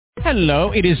Hello,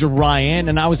 it is Ryan,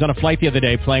 and I was on a flight the other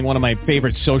day playing one of my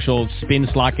favorite social spin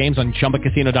slot games on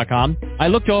ChumbaCasino.com. I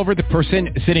looked over at the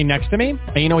person sitting next to me,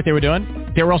 and you know what they were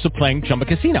doing? They were also playing Chumba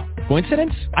Casino.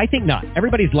 Coincidence? I think not.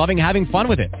 Everybody's loving having fun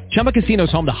with it. Chumba Casino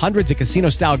is home to hundreds of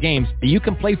casino-style games that you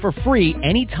can play for free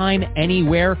anytime,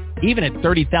 anywhere, even at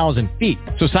 30,000 feet.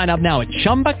 So sign up now at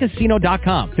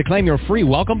ChumbaCasino.com to claim your free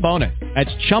welcome bonus. That's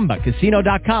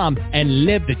ChumbaCasino.com and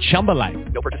live the Chumba life.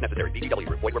 No purchase necessary. VGW.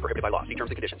 Void where prohibited by law. See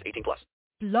terms and conditions. 18 plus.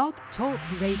 Blog Talk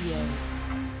Radio.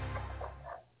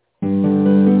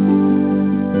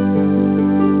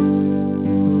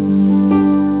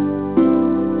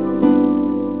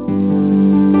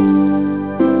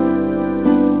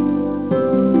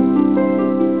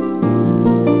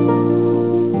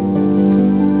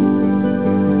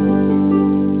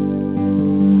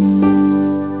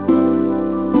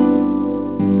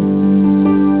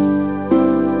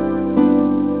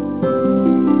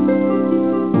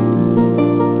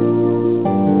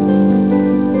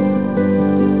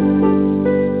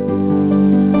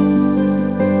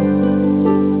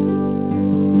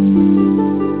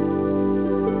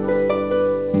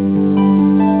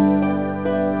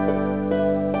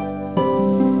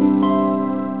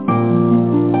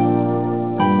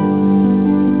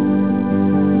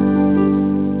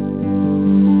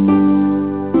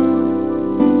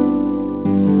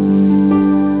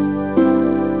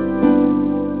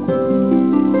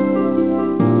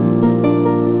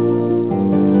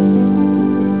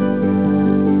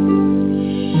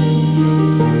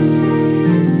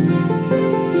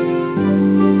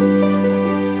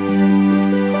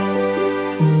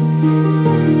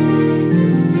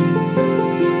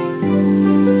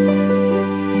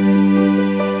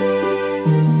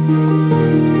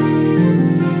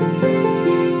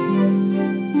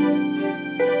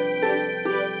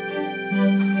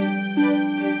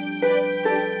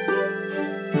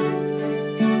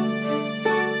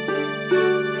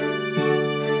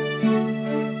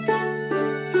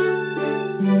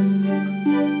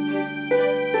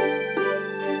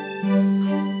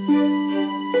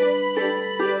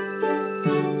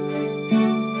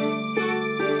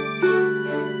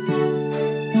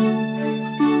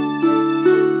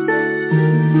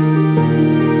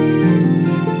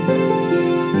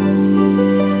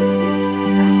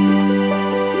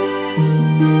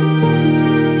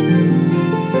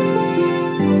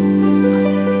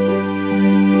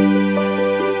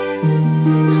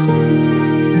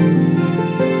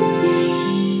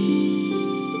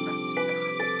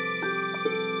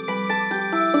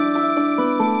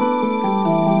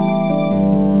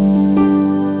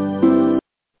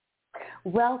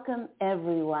 Welcome,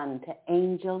 everyone, to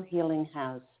Angel Healing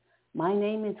House. My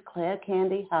name is Claire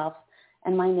Candy Huff,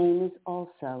 and my name is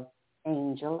also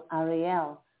Angel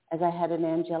Ariel, as I had an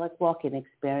angelic walk-in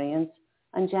experience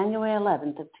on January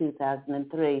 11th of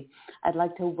 2003. I'd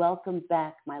like to welcome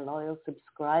back my loyal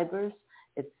subscribers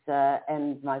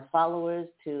and my followers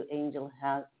to Angel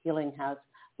Healing House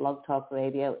Blog Talk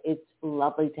Radio. It's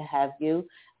lovely to have you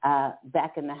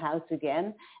back in the house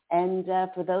again. And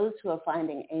for those who are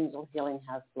finding Angel Healing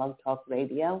House Blog Talk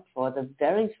Radio for the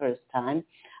very first time,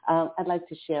 I'd like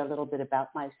to share a little bit about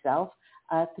myself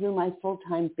through my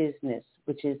full-time business,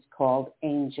 which is called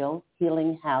Angel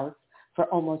Healing House for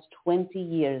almost 20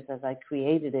 years as I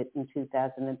created it in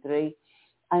 2003.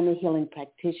 I'm a healing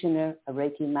practitioner, a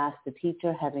Reiki master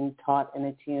teacher, having taught and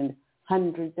attuned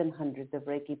hundreds and hundreds of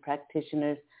Reiki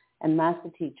practitioners and master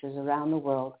teachers around the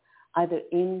world, either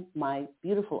in my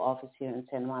beautiful office here in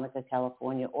Santa Monica,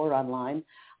 California, or online.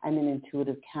 I'm an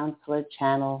intuitive counselor,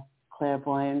 channel,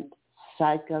 clairvoyant,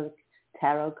 psychic,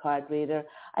 tarot card reader.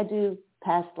 I do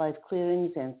past life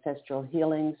clearings, ancestral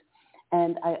healings,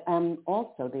 and I am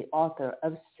also the author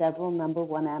of several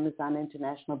 #1 Amazon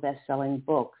International best-selling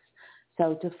books.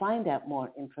 So to find out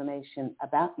more information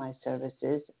about my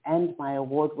services and my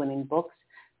award-winning books,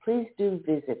 please do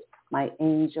visit my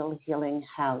Angel Healing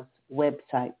House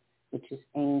website, which is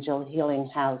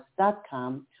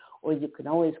angelhealinghouse.com, or you can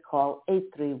always call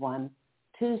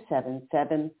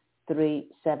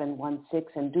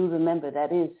 831-277-3716. And do remember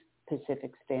that is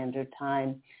Pacific Standard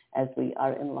Time as we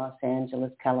are in Los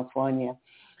Angeles, California.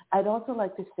 I'd also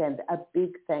like to send a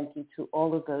big thank you to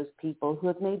all of those people who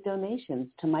have made donations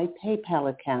to my PayPal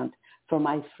account for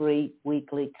my free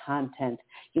weekly content.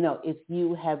 You know, if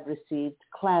you have received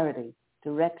clarity,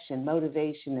 direction,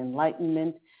 motivation,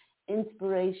 enlightenment,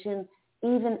 inspiration,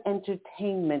 even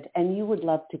entertainment, and you would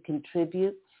love to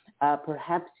contribute,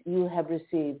 perhaps you have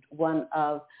received one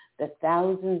of the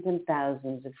thousands and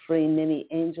thousands of free mini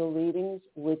angel readings,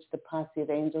 which the Posse of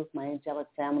Angels, my angelic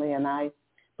family, and I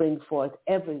bring forth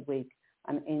every week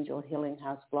on Angel Healing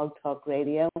House Blog Talk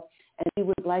Radio. And if you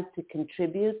would like to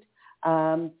contribute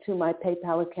to my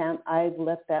PayPal account, I've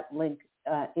left that link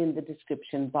in the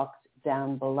description box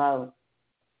down below.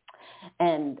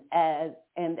 And as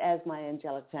my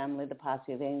angelic family, the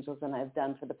Posse of Angels, and I've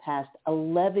done for the past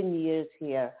 11 years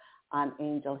here on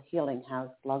Angel Healing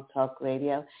House Blog Talk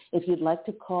Radio, if you'd like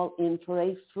to call in for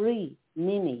a free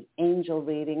mini angel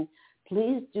reading,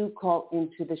 please do call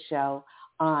into the show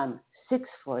on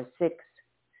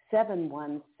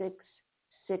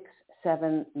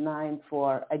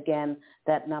 646-716-6794. Again,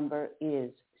 that number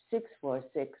is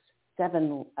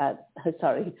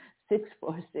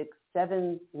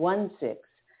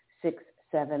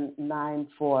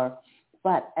 646-716-6794.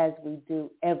 But as we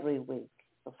do every week,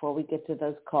 before we get to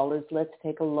those callers, let's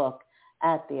take a look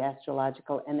at the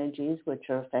astrological energies which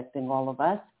are affecting all of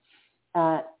us.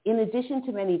 In addition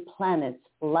to many planets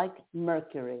like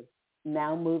Mercury,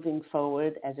 now moving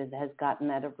forward as it has gotten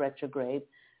out of retrograde,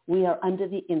 we are under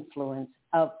the influence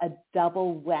of a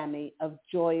double whammy of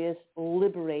joyous,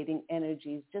 liberating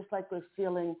energies, just like we're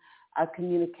feeling our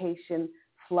communication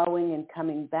flowing and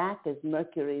coming back as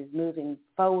Mercury is moving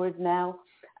forward now.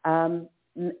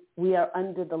 We are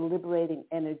under the liberating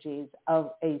energies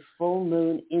of a full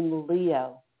moon in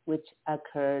Leo, which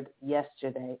occurred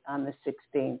yesterday on the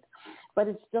 16th. But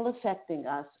it's still affecting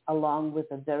us along with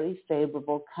a very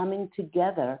favorable coming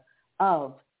together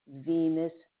of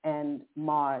Venus and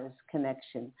Mars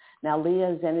connection. Now,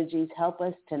 Leo's energies help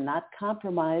us to not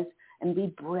compromise and be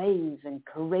brave and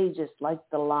courageous like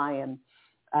the lion.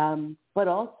 But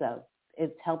also,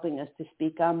 it's helping us to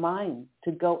speak our mind,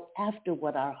 to go after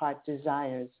what our heart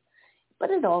desires. But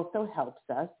it also helps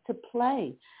us to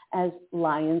play, as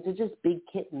lions are just big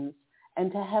kittens,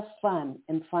 and to have fun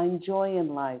and find joy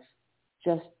in life,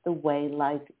 just the way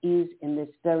life is in this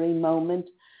very moment,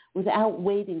 without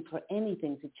waiting for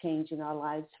anything to change in our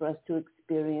lives for us to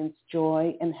experience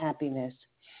joy and happiness.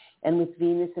 And with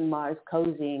Venus and Mars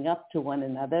cozying up to one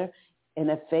another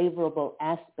in a favorable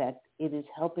aspect, it is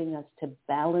helping us to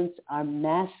balance our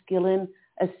masculine,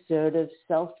 assertive,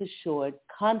 self-assured,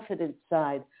 confident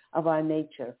side of our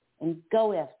nature and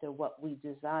go after what we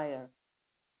desire.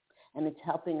 And it's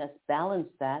helping us balance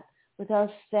that with our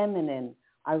feminine,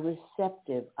 our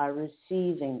receptive, our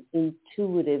receiving,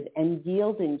 intuitive, and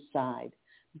yielding side,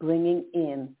 bringing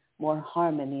in more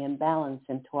harmony and balance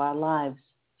into our lives.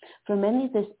 For many,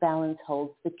 this balance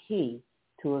holds the key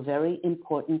to a very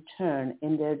important turn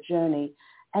in their journey,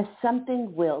 as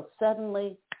something will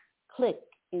suddenly click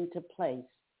into place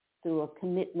through a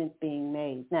commitment being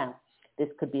made. Now,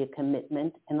 this could be a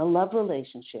commitment in a love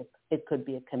relationship. It could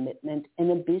be a commitment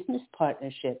in a business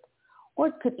partnership. Or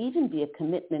it could even be a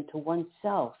commitment to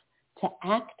oneself to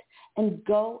act and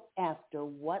go after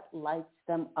what lights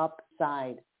them up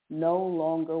inside, no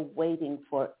longer waiting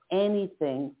for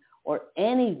anything or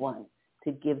anyone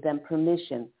to give them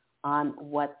permission on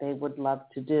what they would love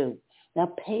to do.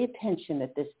 Now, pay attention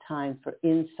at this time for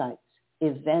insights,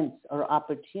 events, or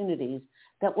opportunities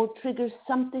that will trigger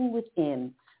something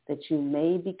within that you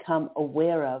may become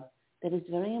aware of that is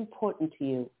very important to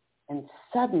you. And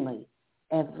suddenly,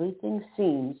 everything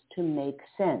seems to make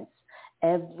sense.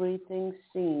 Everything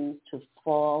seems to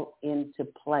fall into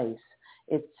place.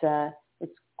 It's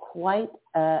quite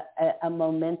a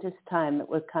momentous time that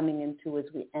we're coming into as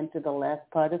we enter the last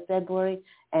part of February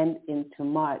and into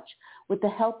March. With the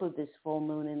help of this full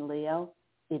moon in Leo,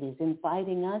 it is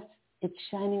inviting us, it's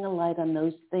shining a light on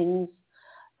those things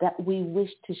that we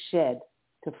wish to shed,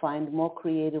 to find more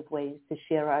creative ways to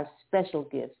share our special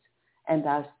gifts and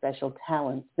our special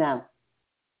talents. Now,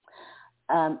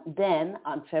 then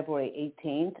on February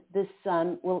 18th, the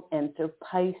sun will enter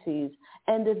Pisces.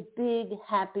 And a big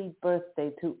happy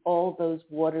birthday to all those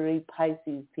watery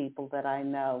Pisces people that I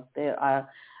know. There are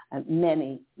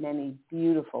many, many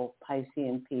beautiful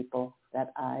Piscean people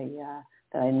that I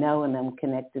know and am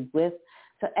connected with.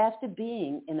 So after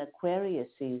being in Aquarius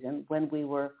season, when we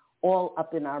were all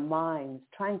up in our minds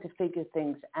trying to figure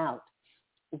things out,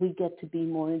 we get to be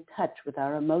more in touch with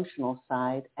our emotional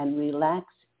side and relax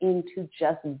into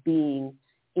just being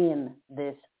in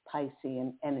this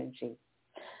Piscean energy.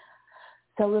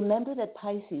 So remember that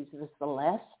Pisces was the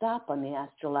last stop on the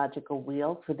astrological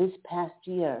wheel for this past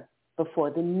year before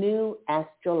the new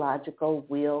astrological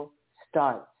wheel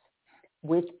starts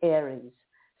with Aries.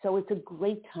 So it's a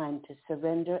great time to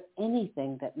surrender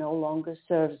anything that no longer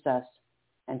serves us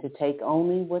and to take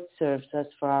only what serves us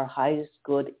for our highest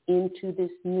good into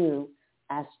this new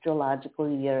astrological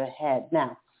year ahead.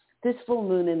 Now, this full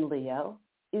moon in Leo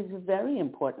is very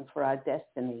important for our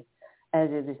destiny, as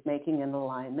it is making an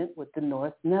alignment with the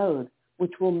North Node,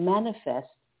 which will manifest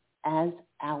as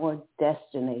our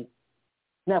destiny.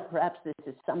 Now, perhaps this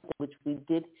is something which we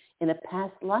did in a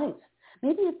past life.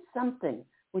 Maybe it's something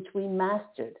which we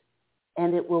mastered,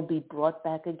 and it will be brought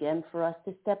back again for us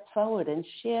to step forward and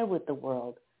share with the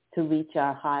world to reach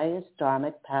our highest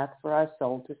dharmic path for our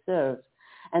soul to serve.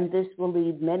 And this will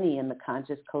lead many in the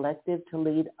conscious collective to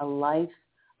lead a life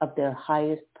of their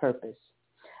highest purpose.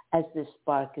 As this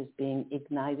spark is being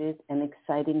ignited and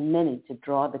exciting many to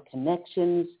draw the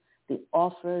connections, the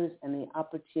offers, and the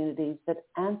opportunities that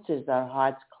answers our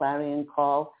heart's clarion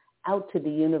call out to the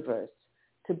universe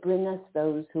to bring us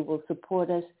those who will support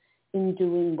us in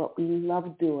doing what we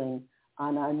love doing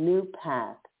on our new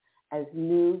path as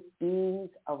new beings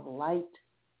of light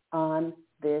in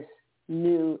this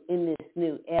new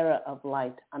era of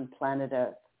light on planet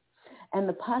Earth. And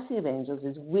the posse of angels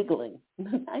is wiggling.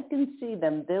 I can see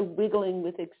them. They're wiggling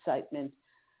with excitement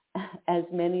as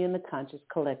many in the conscious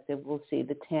collective will see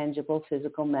the tangible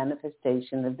physical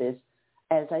manifestation of this,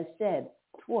 as I said,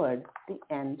 toward the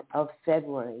end of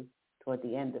February. Toward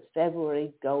the end of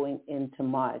February, going into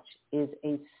March is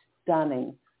a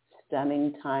stunning,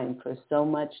 stunning time for so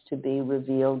much to be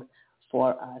revealed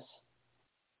for us.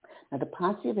 Now, the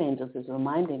posse of angels is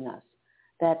reminding us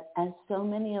that as so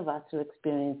many of us are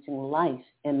experiencing life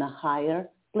in the higher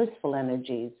blissful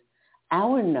energies,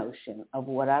 our notion of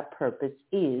what our purpose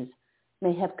is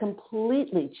may have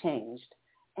completely changed,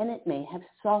 and it may have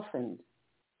softened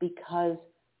because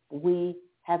we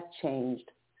have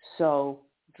changed so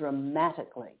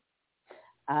dramatically.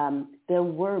 There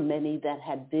were many that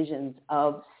had visions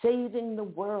of saving the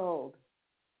world.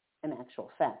 In actual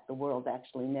fact, the world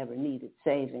actually never needed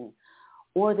saving.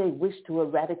 Or they wished to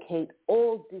eradicate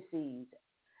all disease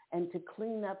and to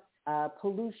clean up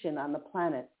pollution on the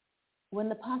planet. When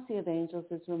the posse of angels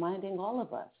is reminding all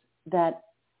of us that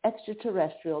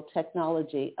extraterrestrial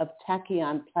technology of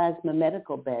tachyon plasma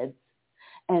medical beds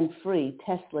and free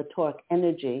Tesla torque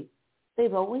energy,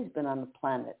 they've always been on the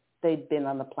planet. They'd been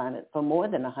on the planet for more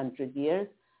than 100 years,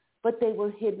 but they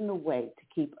were hidden away to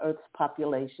keep Earth's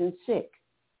population sick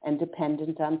and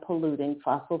dependent on polluting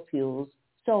fossil fuels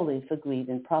solely for greed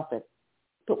and profit.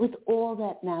 But with all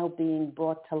that now being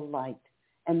brought to light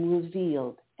and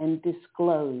revealed and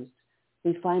disclosed,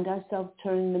 we find ourselves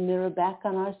turning the mirror back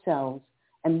on ourselves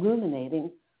and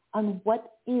ruminating on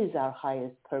what is our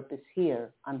highest purpose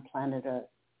here on planet Earth.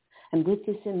 And with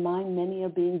this in mind, many are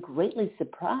being greatly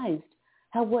surprised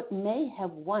how what may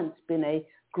have once been a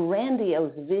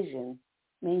grandiose vision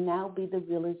may now be the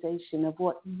realization of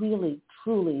what really,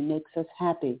 truly makes us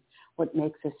happy, what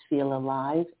makes us feel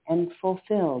alive and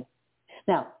fulfilled.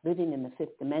 Now, living in the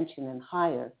fifth dimension and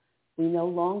higher, we no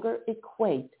longer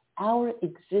equate our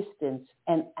existence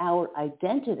and our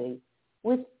identity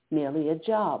with merely a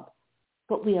job,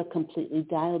 but we are completely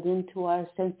dialed into our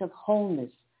sense of wholeness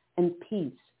and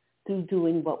peace through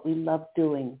doing what we love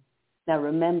doing. Now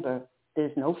remember,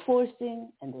 there's no forcing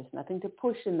and there's nothing to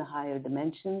push in the higher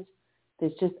dimensions.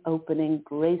 There's just opening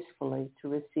gracefully to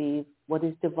receive what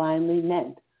is divinely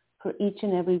meant for each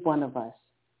and every one of us.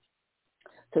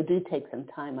 So do take some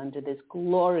time under this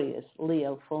glorious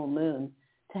Leo full moon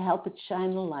to help it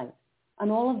shine a light on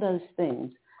all of those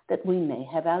things that we may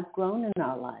have outgrown in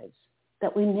our lives,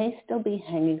 that we may still be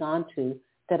hanging on to,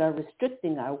 that are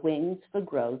restricting our wings for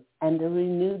growth and a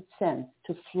renewed sense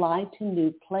to fly to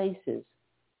new places,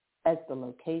 as the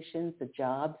locations, the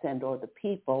jobs, and or the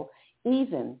people,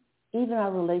 even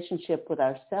our relationship with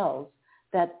ourselves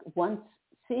that once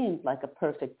seemed like a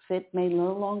perfect fit may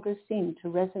no longer seem to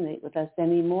resonate with us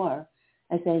anymore,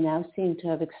 as they now seem to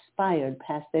have expired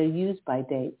past their use-by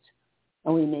dates.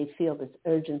 And we may feel this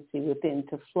urgency within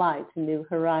to fly to new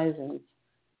horizons.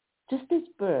 Just as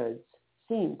birds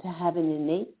seem to have an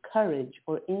innate courage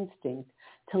or instinct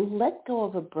to let go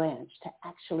of a branch to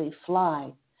actually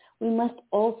fly, we must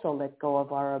also let go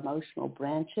of our emotional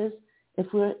branches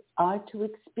if we are to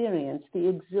experience the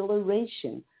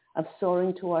exhilaration of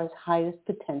soaring to our highest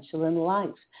potential in life.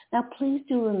 Now, please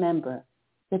do remember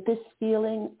that this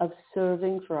feeling of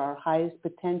serving for our highest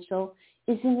potential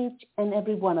is in each and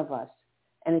every one of us,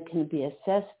 and it can be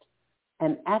assessed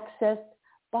and accessed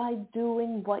by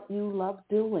doing what you love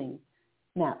doing.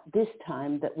 Now, this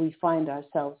time that we find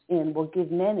ourselves in will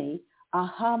give many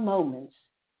aha moments,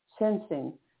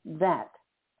 sensing that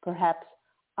perhaps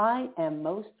I am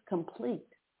most complete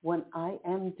when I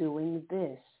am doing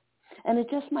this. And it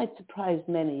just might surprise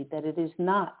many that it is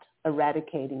not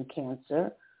eradicating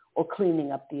cancer or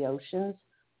cleaning up the oceans,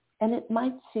 and it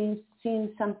might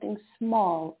seem something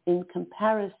small in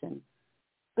comparison.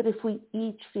 But if we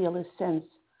each feel a sense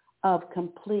of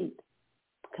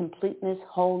completeness,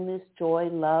 wholeness, joy,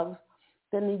 love,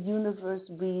 then the universe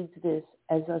reads this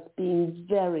as us being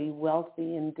very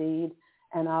wealthy indeed,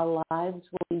 and our lives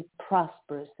will be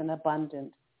prosperous and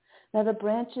abundant. Now, the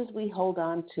branches we hold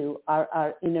on to are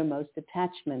our innermost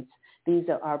attachments. These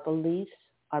are our beliefs,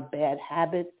 our bad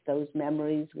habits, those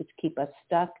memories which keep us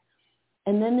stuck.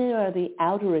 And then there are the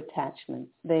outer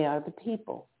attachments. They are the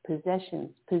people,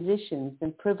 possessions, positions,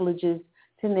 and privileges,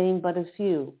 to name but a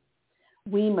few.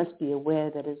 We must be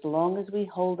aware that as long as we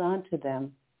hold on to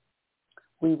them,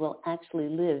 we will actually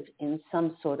live in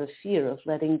some sort of fear of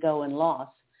letting go and loss,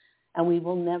 and we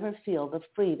will never feel the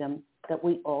freedom that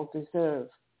we all deserve.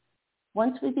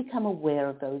 Once we become aware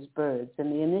of those birds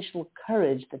and the initial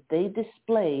courage that they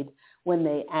displayed when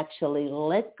they actually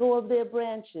let go of their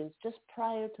branches just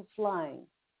prior to flying,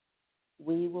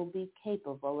 we will be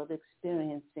capable of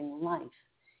experiencing life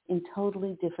in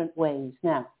totally different ways.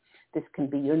 Now, this can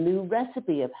be your new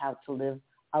recipe of how to live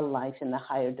a life in the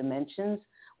higher dimensions,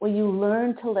 where you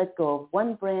learn to let go of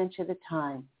one branch at a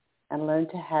time and learn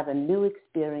to have a new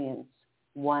experience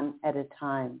one at a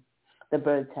time. The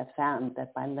birds have found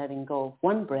that by letting go of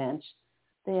one branch,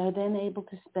 they are then able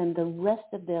to spend the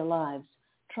rest of their lives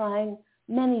trying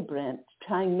many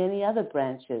other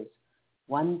branches,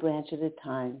 one branch at a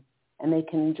time, and they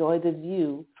can enjoy the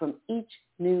view from each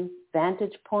new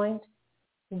vantage point.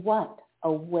 What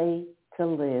a way to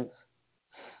live.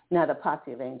 Now, the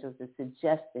Posse of Angels is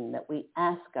suggesting that we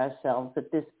ask ourselves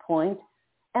at this point,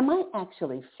 am I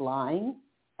actually flying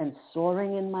and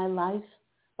soaring in my life?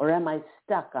 Or am I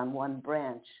stuck on one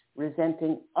branch,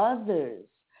 resenting others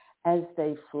as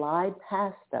they fly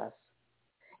past us?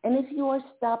 And if you are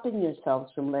stopping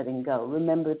yourselves from letting go,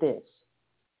 remember this.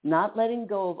 Not letting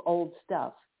go of old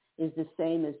stuff is the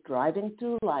same as driving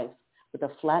through life with a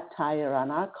flat tire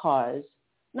on our cars,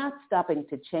 not stopping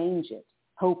to change it,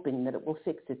 hoping that it will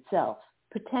fix itself,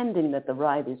 pretending that the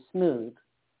ride is smooth,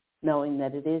 knowing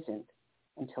that it isn't,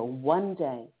 until one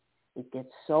day it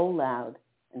gets so loud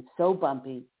and so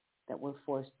bumpy that we're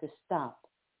forced to stop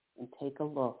and take a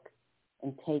look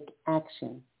and take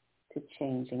action to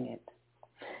changing it.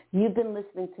 You've been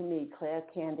listening to me, Claire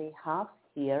Candy Hough,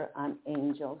 here on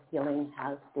Angel Healing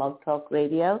House Blog Talk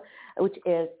Radio, which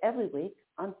airs every week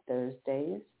on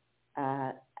Thursdays,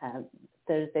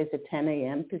 Thursdays at 10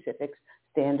 a.m. Pacific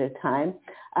Standard Time.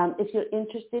 If you're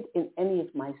interested in any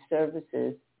of my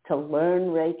services to learn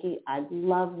Reiki, I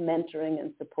love mentoring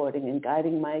and supporting and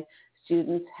guiding my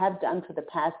students, have done for the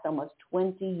past almost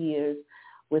 20 years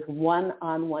with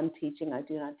one-on-one teaching. I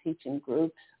do not teach in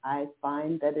groups. I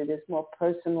find that it is more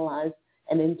personalized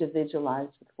and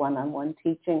individualized with one-on-one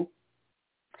teaching,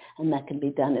 and that can be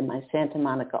done in my Santa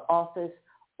Monica office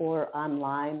or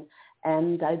online.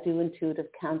 And I do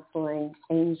intuitive counseling,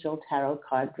 angel tarot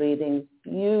card readings,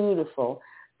 beautiful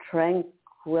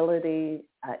tranquility,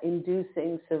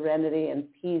 inducing serenity and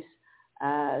peace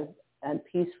and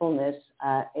peacefulness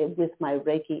with my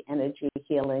Reiki energy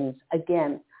healings,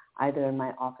 again, either in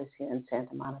my office here in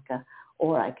Santa Monica,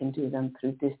 or I can do them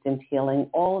through distant healing.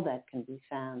 All that can be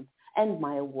found, and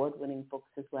my award-winning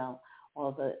books as well.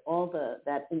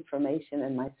 That information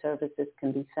and my services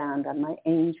can be found on my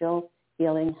Angel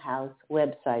Healing House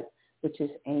website, which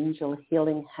is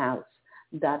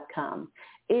angelhealinghouse.com.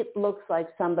 It looks like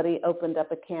somebody opened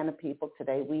up a can of people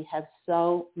today. We have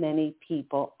so many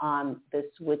people on the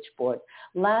switchboard.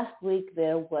 Last week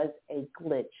there was a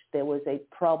glitch. There was a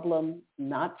problem,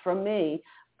 not from me,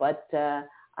 but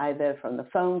either from the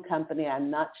phone company, I'm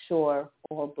not sure,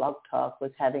 or Blog Talk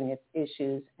was having its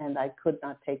issues, and I could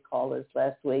not take callers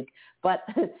last week. But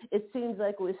it seems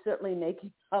like we're certainly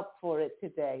making up for it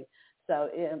today. So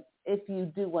if you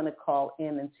do want to call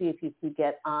in and see if you can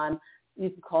get on, you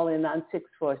can call in on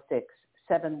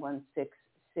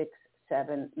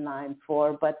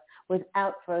 646-716-6794. But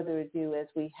without further ado, as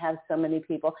we have so many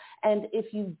people, and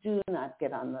if you do not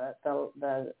get on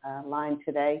the line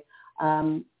today,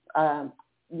 you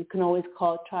can always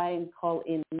try and call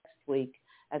in next week,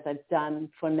 as I've done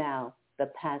for now the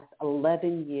past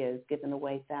 11 years, given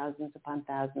away thousands upon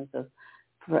thousands of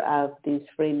these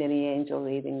free mini angel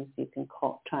readings. You can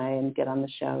try and get on the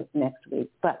show next week.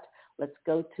 But let's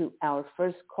go to our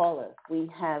first caller. We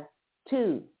have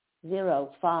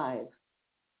 205.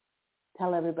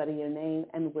 Tell everybody your name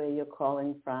and where you're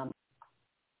calling from.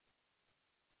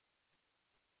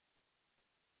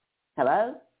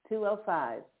 Hello?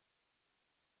 205.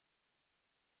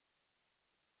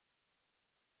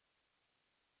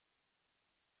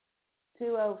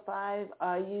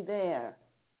 Are you there?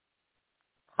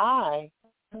 Hi.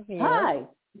 I'm here. Hi.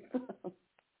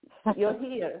 You're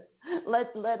here.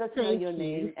 Let us know your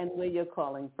name and where you're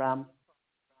calling from.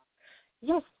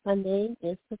 Yes, my name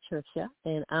is Patricia,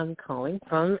 and I'm calling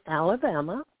from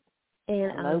Alabama.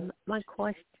 And my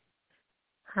question,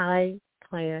 hi,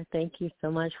 Claire. Thank you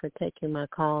so much for taking my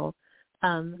call.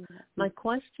 My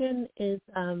question is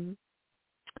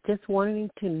just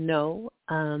wanting to know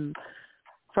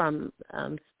from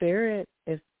Spirit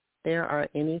if there are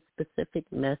any specific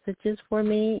messages for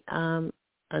me. I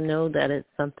know that it's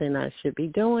something I should be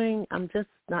doing. I'm just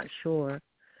not sure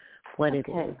what it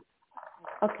is.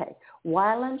 Okay.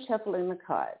 While I'm shuffling the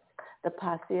cards, the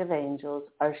posse of angels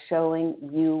are showing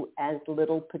you as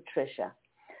little Patricia.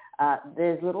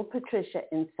 There's little Patricia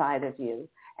inside of you,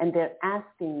 and they're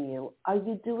asking you, are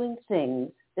you doing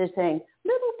things? They're saying,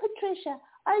 little Patricia,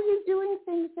 are you doing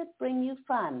things that bring you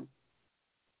fun?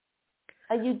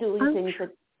 Are you doing things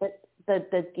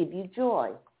that give you joy?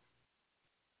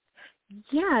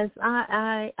 Yes,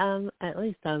 I at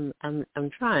least I'm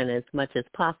trying as much as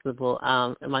possible.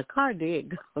 My car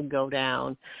did go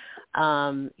down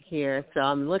here, so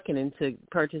I'm looking into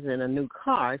purchasing a new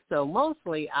car. So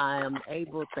mostly I am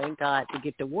able, thank God, to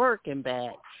get to work and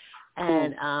back.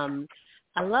 And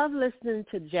I love listening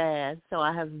to jazz, so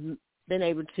I have been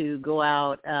able to go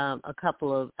out a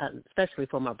couple of, especially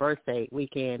for my birthday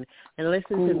weekend, and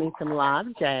listen to me some live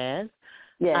jazz.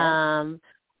 Yeah.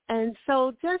 And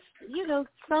so just,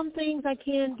 some things I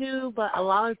can do, but a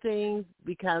lot of things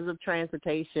because of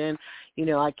transportation,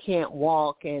 I can't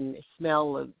walk and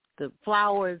smell the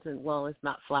flowers. And, well, it's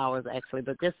not flowers actually,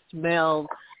 but just smell,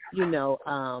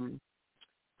 the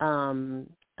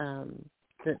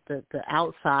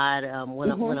outside when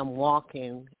I'm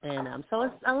walking. And so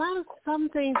it's a lot of some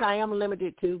things I am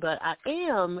limited to, but I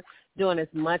am doing as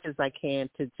much as I can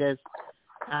to just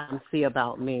see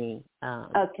about me.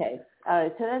 Okay. All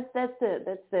right. So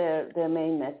that's their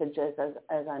main message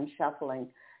as I'm shuffling.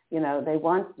 They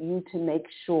want you to make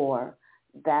sure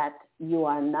that you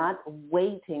are not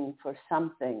waiting for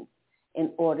something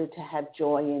in order to have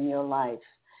joy in your life.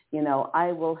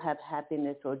 I will have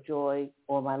happiness or joy,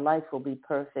 or my life will be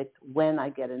perfect when I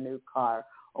get a new car,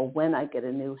 or when I get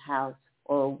a new house,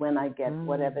 or when I get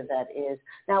whatever that is.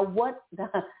 Now,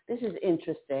 this is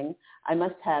interesting. I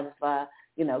must have,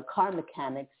 car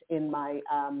mechanics in my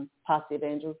posse of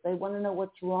angels. They want to know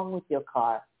what's wrong with your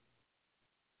car.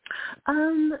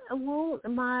 I've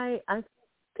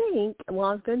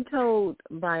been told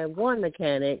by one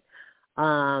mechanic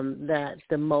that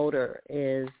the motor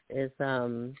is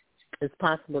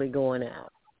possibly going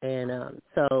out. And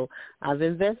so I've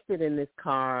invested in this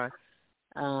car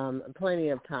plenty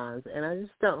of times, and I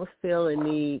just don't feel a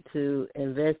need to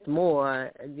invest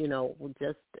more,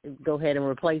 just go ahead and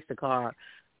replace the car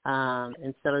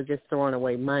instead of just throwing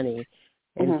away money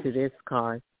into this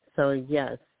car. So,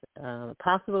 yes,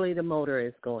 possibly the motor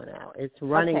is going out. It's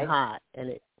running hot. And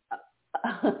it.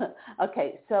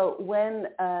 Okay, so when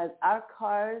our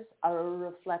cars are a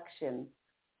reflection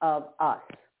of us,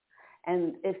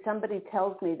 and if somebody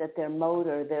tells me that their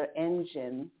motor, their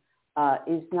engine,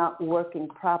 is not working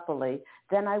properly,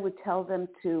 then I would tell them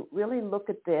to really look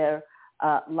at their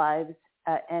lives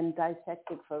and dissect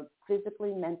it for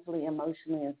physically, mentally,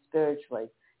 emotionally, and spiritually.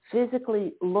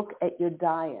 Physically, look at your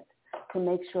diet to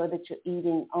make sure that you're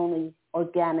eating only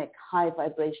organic, high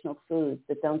vibrational foods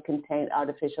that don't contain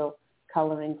artificial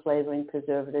coloring, flavoring,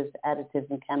 preservatives, additives,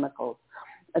 and chemicals,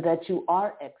 that you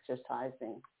are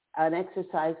exercising. An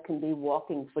exercise can be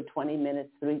walking for 20 minutes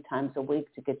 3 times a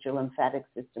week to get your lymphatic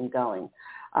system going.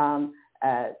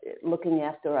 Looking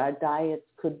after our diets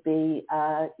could be,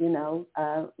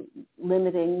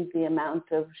 limiting the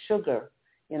amount of sugar,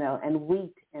 and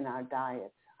wheat in our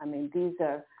diets. I mean, these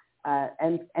are,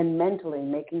 and mentally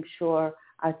making sure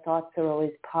our thoughts are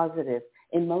always positive,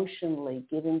 emotionally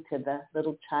giving to the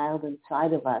little child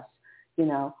inside of us,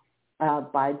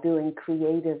 by doing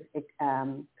creative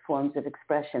forms of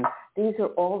expression. These are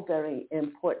all very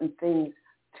important things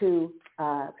to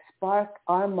spark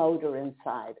our motor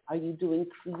inside. Are you doing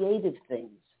creative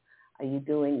things? Are you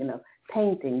doing,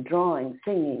 painting, drawing,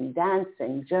 singing,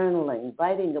 dancing, journaling,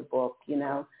 writing a book,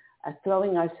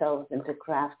 throwing ourselves into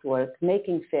craft work,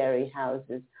 making fairy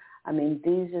houses? I mean,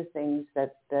 these are things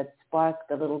that spark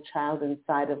the little child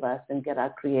inside of us and get our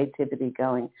creativity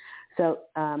going. So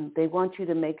they want you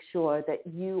to make sure that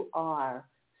you are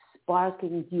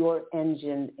sparking your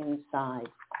engine inside,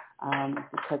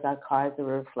 because our cards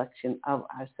are a reflection of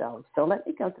ourselves. So let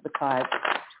me go to the cards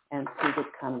and see what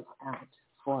comes out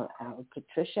for our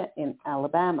Patricia in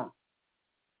Alabama.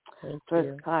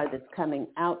 First card that's coming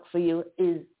out for you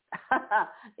is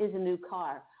a new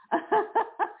car.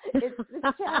 It's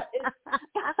the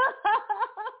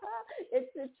it's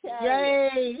the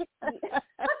chariot. Yay!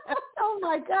 Oh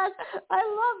my gosh, I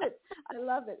love it. I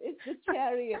love it. It's the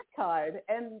Chariot card.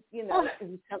 And, you know,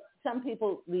 some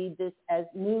people read this as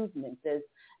movement,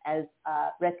 as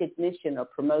recognition or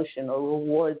promotion or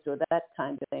rewards or that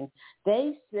kind of thing.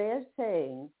 They're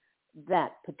saying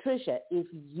that, Patricia, if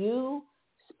you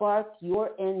spark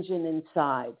your engine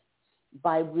inside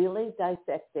by really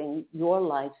dissecting your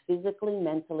life physically,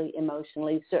 mentally,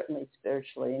 emotionally, certainly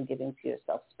spiritually, and giving to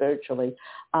yourself spiritually,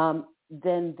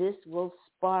 then this will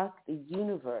spark the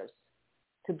universe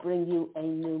to bring you a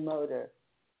new motor.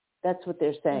 That's what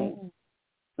they're saying,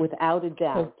 without a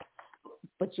doubt.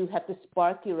 But you have to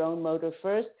spark your own motor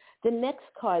first. The next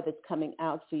card that's coming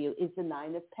out for you is the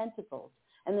Nine of Pentacles.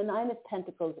 And the Nine of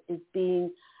Pentacles is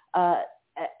being, being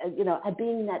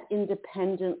that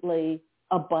independently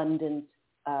abundant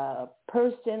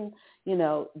person, you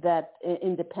know, that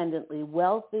independently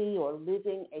wealthy or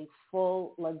living a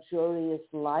full, luxurious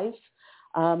life.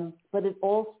 But it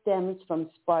all stems from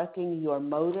sparking your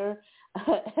motor.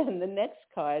 And the next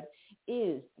card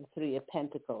is the Three of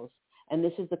Pentacles. And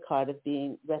this is the card of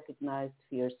being recognized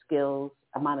for your skills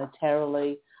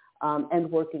monetarily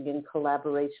and working in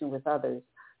collaboration with others.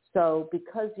 So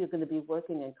because you're going to be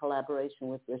working in collaboration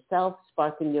with yourself,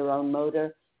 sparking your own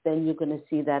motor, then you're going to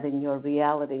see that in your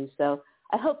reality. So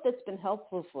I hope that's been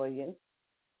helpful for you.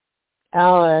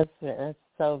 Oh, that's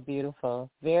so beautiful.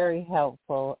 Very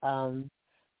helpful.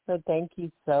 So thank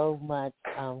you so much,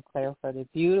 Claire, for the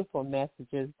beautiful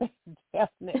messages that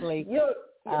definitely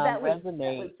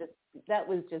resonate. That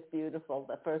was just beautiful.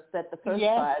 The first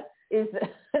yes. part is,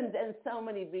 and so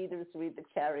many readers read the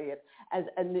Chariot as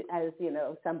you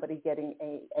know, somebody getting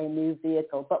a new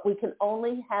vehicle. But we can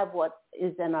only have what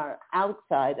is in our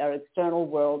outside, our external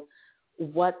world,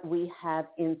 what we have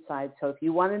inside. So if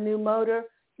you want a new motor,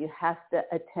 you have to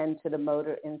attend to the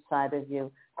motor inside of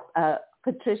you.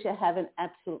 Patricia, have an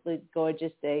absolutely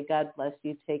gorgeous day. God bless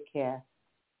you. Take care.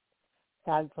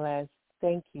 God bless.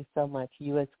 Thank you so much.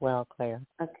 You as well, Claire.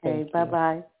 Okay,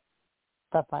 bye-bye.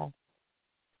 Bye-bye.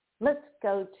 Let's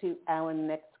go to our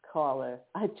next caller.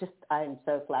 I'm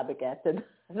so flabbergasted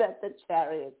that the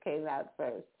Chariot came out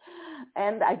first.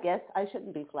 And I guess I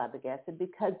shouldn't be flabbergasted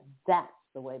because that's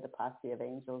the way the Posse of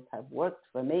Angels have worked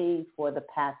for me for the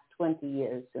past 20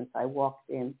 years since I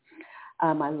walked in.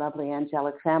 My lovely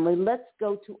angelic family. Let's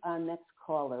go to our next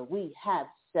caller. We have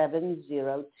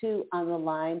 702 on the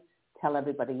line. Tell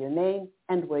everybody your name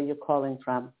and where you're calling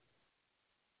from.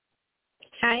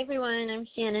 Hi, everyone. I'm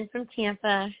Shannon from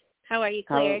Tampa. How are you,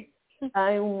 Claire?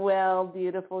 I'm well,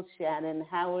 beautiful Shannon.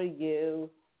 How are you?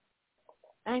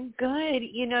 I'm good.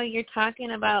 You know, you're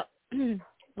talking about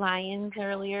lions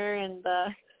earlier in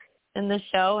the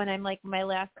show, and I'm like, my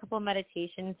last couple of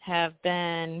meditations have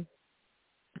been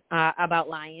about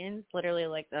lions. Literally,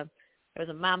 like there was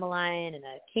a mama lion and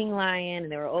a king lion,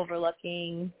 and they were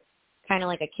overlooking kind of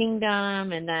like a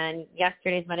kingdom. And then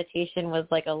yesterday's meditation was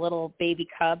like a little baby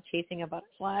cub chasing a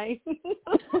butterfly.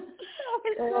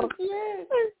 So cute.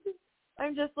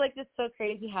 I'm just like, it's so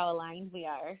crazy how aligned we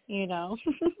are, you know.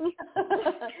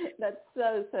 That's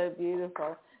so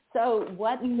beautiful. So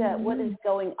what is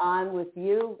going on with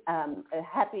you?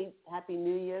 Happy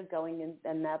New Year going in,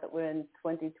 and now that we're in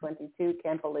 2022,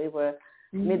 can't believe we're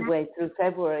midway through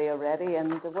February already.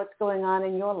 And what's going on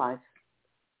in your life?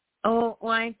 Oh,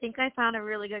 well, I think I found a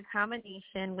really good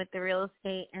combination with the real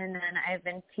estate, and then I've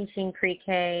been teaching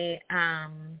pre-K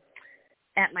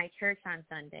at my church on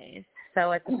Sundays.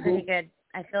 So it's a pretty good,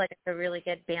 I feel like it's a really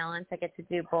good balance. I get to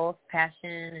do both passion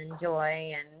and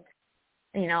joy and,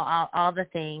 you know, all the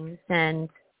things. And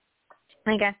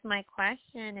I guess my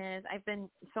question is,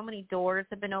 so many doors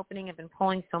have been opening. I've been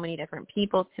pulling so many different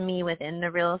people to me within the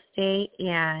real estate.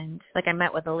 And like I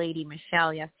met with a lady,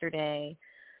 Michelle, yesterday,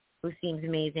 who seems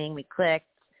amazing. We clicked.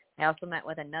 I also met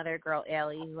with another girl,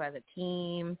 Allie, who has a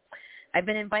team. I've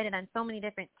been invited on so many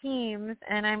different teams,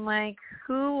 and I'm like,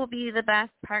 who will be the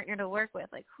best partner to work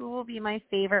with? Like, who will be my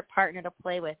favorite partner to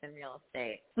play with in real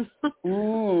estate?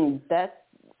 That's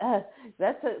a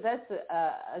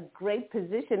great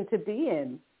position to be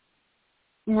in.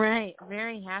 Right,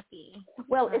 very happy.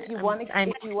 Well, if you want to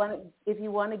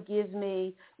give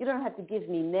me, you don't have to give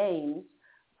me names,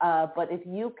 but if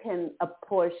you can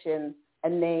apportion a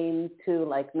name to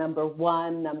like number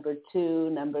 1, number 2,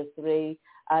 number 3,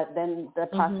 then the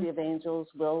Posse of Angels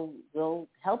will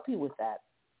help you with that.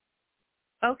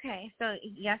 Okay, so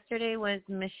yesterday was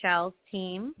Michelle's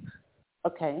team.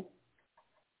 Okay.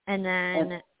 And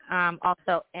then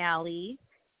also Allie.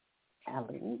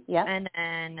 Allie, yeah. And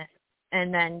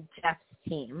then Jeff's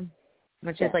team,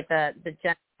 which is like the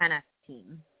Jeff Tennis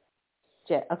team.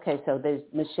 Okay, so there's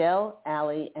Michelle,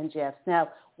 Allie, and Jeff.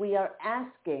 Now we are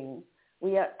asking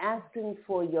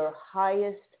for your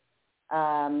highest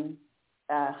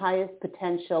highest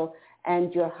potential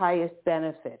and your highest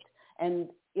benefit. And,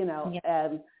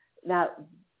 now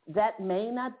that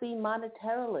may not be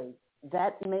monetarily.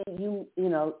 That may,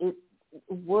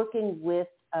 working with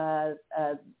the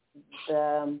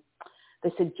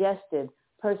suggested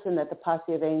person that the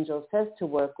Posse of Angels says to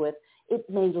work with, it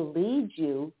may lead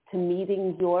you to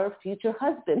meeting your future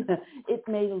husband. It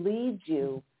may lead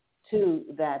you to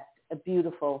that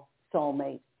beautiful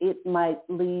soulmate. It might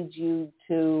lead you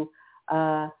to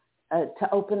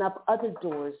open up other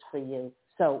doors for you.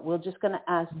 So we're just going to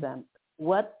ask them,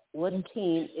 what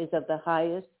team is of the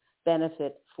highest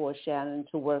benefit for Shannon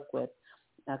to work with?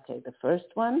 Okay, the first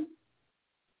one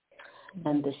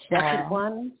and the second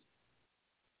one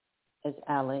is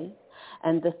Allie,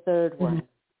 and the third one.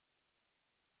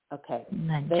 Okay,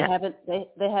 they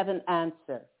have an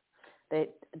answer.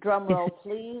 Drum roll,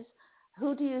 please.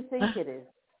 Who do you think it is?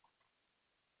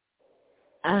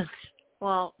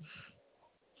 Well,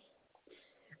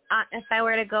 if I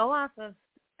were to go off of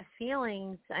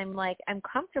feelings, I'm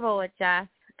comfortable with Jeff,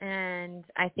 and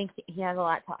I think he has a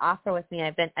lot to offer with me.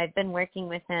 I've been working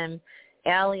with him.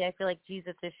 Allie, I feel like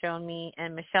Jesus has shown me,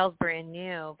 and Michelle's brand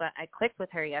new, but I clicked with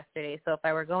her yesterday. So if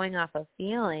I were going off of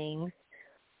feelings,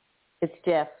 it's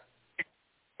Jeff.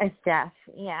 It's Jeff,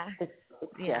 yeah. It's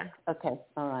Jeff. Okay,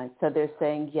 all right. So they're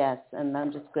saying yes, and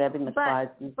I'm just grabbing the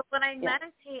cards. But when I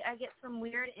meditate, I get some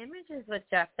weird images with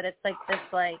Jeff that it's like this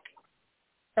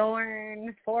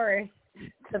thorn forest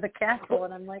to the castle,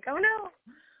 and I'm like, oh no.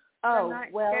 I'm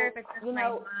not sure if it's just my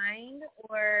mind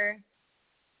or.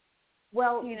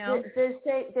 Well, they're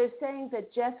saying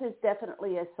that Jeff is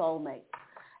definitely a soulmate,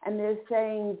 and they're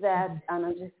saying that, and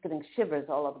I'm just getting shivers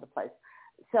all over the place.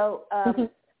 So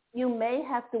you may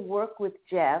have to work with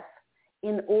Jeff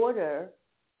in order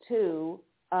to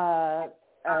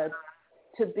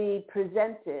be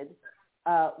presented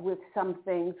with some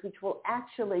things which will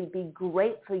actually be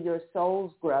great for your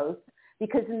soul's growth,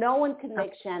 because no one can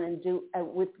make Shannon do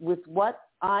with what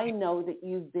I know that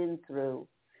you've been through.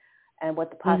 And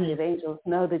what the Posse of Angels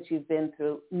know that you've been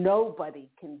through, nobody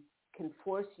can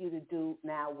force you to do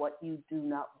now what you do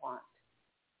not want.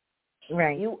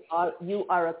 Right. You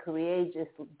are a courageous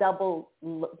double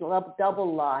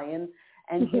lion,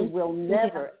 and you will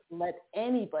never let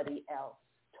anybody else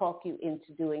talk you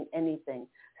into doing anything.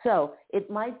 So it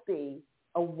might be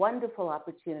a wonderful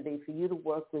opportunity for you to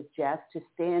work with Jeff to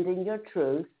stand in your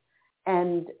truth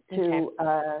and to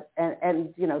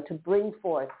to bring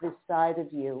forth this side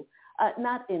of you.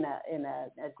 Not in an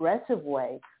aggressive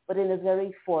way, but in a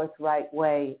very forthright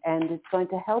way. And it's going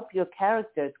to help your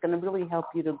character. It's going to really help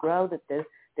you to grow, that they're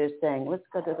saying. Let's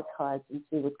go to the cards and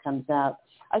see what comes out.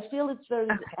 I feel it's very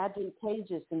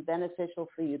advantageous and beneficial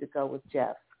for you to go with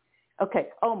Jeff. Okay.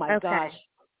 Oh, my gosh.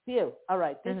 Phew. All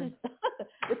right. This is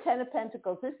the Ten of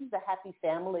Pentacles. This is the Happy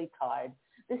Family card.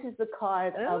 This is the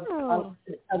card of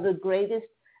the greatest.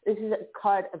 This is a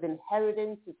card of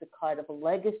inheritance. It's a card of a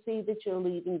legacy that you're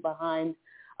leaving behind,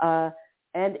 and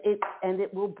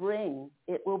it will bring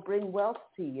wealth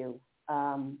to you.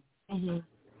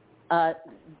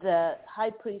 The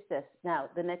High Priestess. Now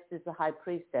the next is the High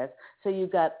Priestess. So you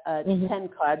got a 10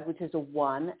 card, which is a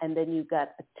 1, and then you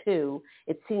got a 2.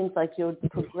 It seems like you're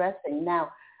progressing.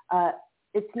 Now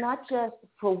it's not just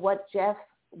for what Jeff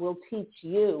will teach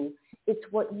you; it's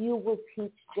what you will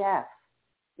teach Jeff.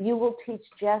 You will teach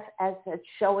Jeff as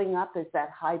showing up as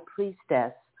that high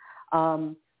priestess.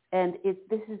 And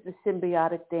this is the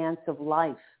symbiotic dance of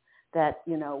life that,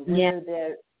 we're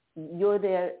there, you're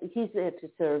there, he's there to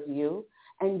serve you,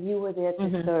 and you are there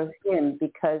to serve him,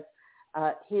 because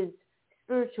his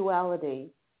spirituality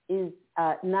is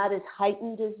not as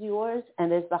heightened as yours,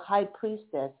 and as the high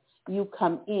priestess, you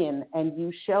come in and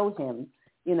you show him,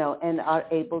 and are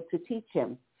able to teach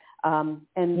him. And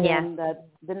then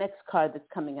the next card that's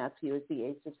coming out for you is the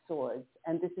Ace of Swords.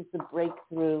 And this is the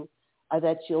breakthrough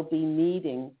that you'll be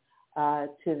needing to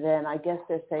then, I guess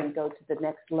they're saying, go to the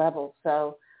next level.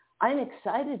 So I'm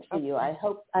excited for you. I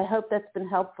hope that's been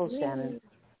helpful, Shannon.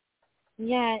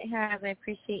 Yeah, it has. I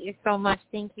appreciate you so much.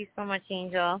 Thank you so much,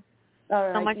 Angel. All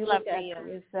right. So much love for you.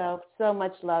 Yourself. So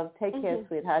much love. Take care,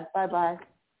 sweetheart. Bye-bye.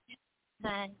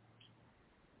 Bye.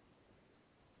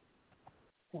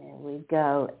 There we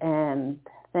go. And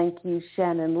thank you,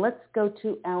 Shannon. Let's go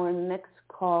to our next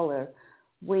caller.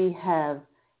 We have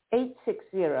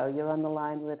 860. You're on the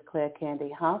line with Claire Candy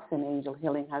House and Angel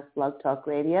Healing House Blog Talk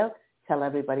Radio. Tell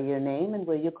everybody your name and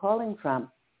where you're calling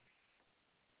from.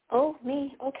 Oh,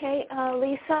 me. Okay.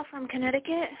 Lisa from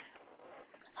Connecticut.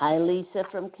 Hi, Lisa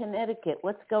from Connecticut.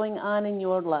 What's going on in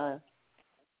your life?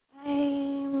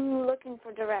 I'm looking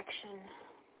for direction.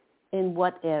 In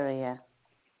what area?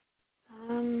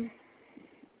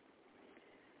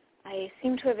 I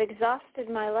seem to have exhausted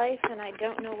my life, and I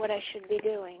don't know what I should be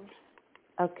doing.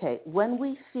 Okay, when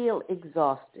we feel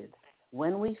exhausted,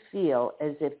 when we feel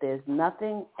as if there's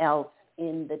nothing else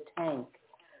in the tank,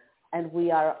 and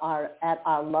we are at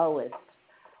our lowest,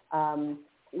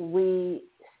 we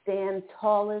stand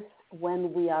tallest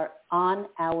when we are on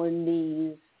our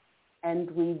knees, and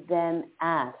we then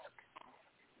ask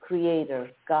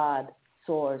Creator, God,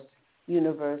 Source,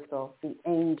 Universal, the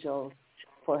angels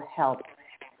for help.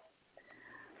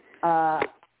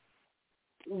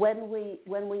 When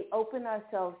we open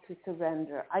ourselves to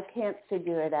surrender, I can't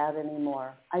figure it out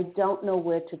anymore. I don't know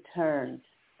where to turn.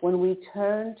 When we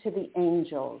turn to the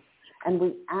angels and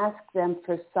we ask them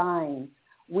for signs,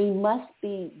 we must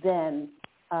be then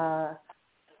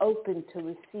open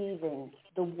to receiving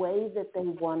the way that they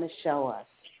want to show us,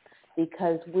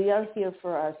 because we are here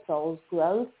for our soul's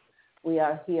growth. We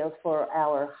are here for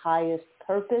our highest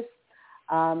purpose,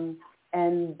 and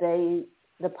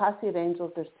the posse of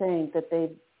angels are saying that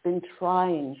they've been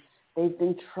trying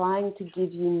to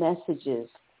give you messages,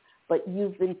 but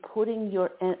you've been putting your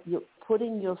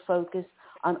focus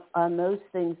on those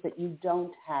things that you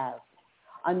don't have,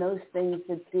 on those things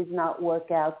that did not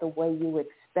work out the way you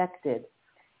expected,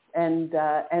 and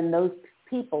those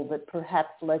people that perhaps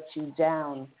let you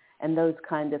down, and those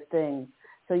kind of things.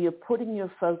 So you're putting your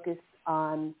focus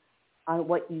on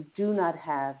what you do not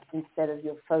have instead of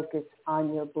your focus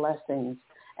on your blessings.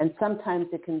 And sometimes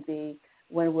it can be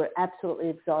when we're absolutely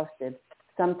exhausted.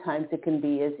 Sometimes it can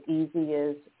be as easy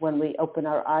as when we open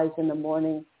our eyes in the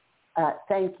morning.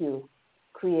 Thank you,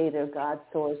 Creator, God,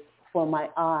 Source, for my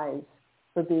eyes,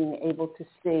 for being able to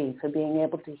see, for being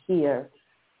able to hear,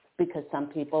 because some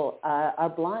people are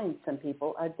blind, some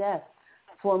people are deaf,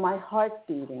 for my heart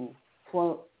beating,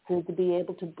 to be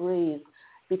able to breathe,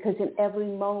 because in every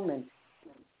moment,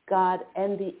 God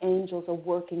and the angels are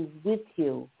working with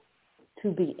you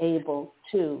to be able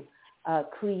to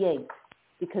create,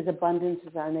 because abundance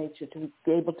is our nature, to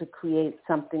be able to create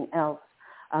something else.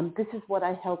 This is what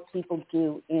I help people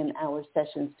do in our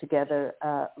sessions together,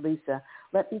 Lisa.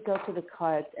 Let me go to the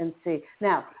cards and see.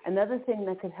 Now, another thing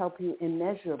that could help you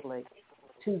immeasurably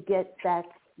to get back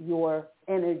your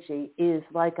energy is,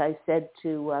 like I said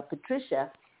to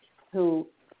Patricia,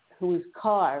 whose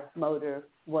car motor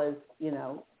was,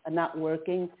 not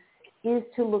working, is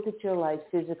to look at your life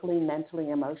physically, mentally,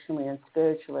 emotionally, and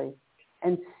spiritually,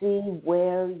 and see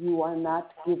where you are not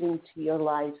giving to your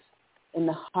life in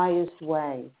the highest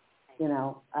way.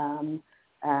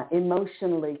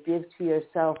 Emotionally, give to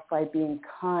yourself by being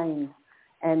kind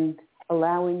and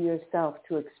allowing yourself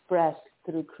to express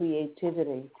through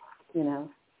creativity.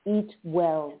 Eat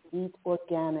well, eat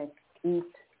organic,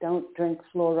 don't drink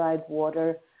fluoride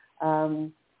water.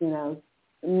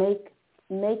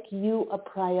 Make you a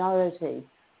priority.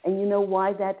 And you know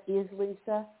why that is,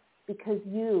 Lisa? Because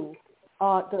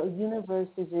the universe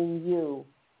is in you,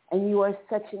 and you are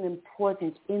such an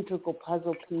important, integral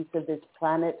puzzle piece of this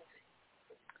planet.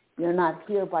 You're not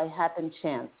here by happen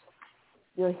chance.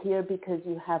 You're here because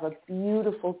you have a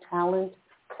beautiful talent,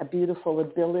 a beautiful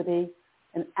ability,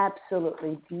 an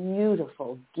absolutely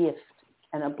beautiful gift,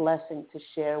 and a blessing to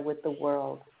share with the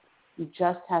world. You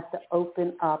just have to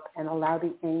open up and allow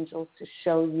the angels to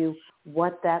show you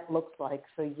what that looks like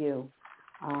for you.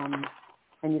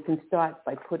 And you can start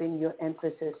by putting your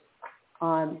emphasis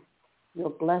on your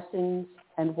blessings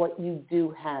and what you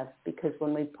do have, because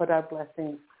when we put our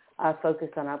focus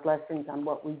on our blessings, on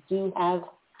what we do have,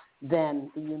 then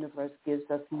the universe gives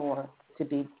us more to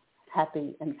be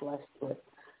happy and blessed with.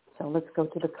 So let's go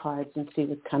to the cards and see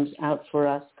what comes out for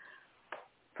us.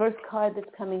 First card that's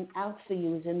coming out for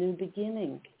you is a new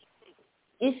beginning.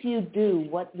 If you do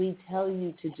what we tell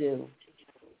you to do,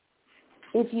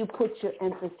 if you put your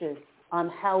emphasis on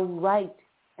how right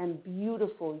and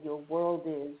beautiful your world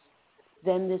is,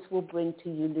 then this will bring to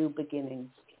you new beginnings.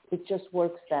 It just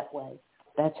works that way.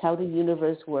 That's how the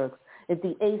universe works. If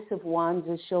the Ace of Wands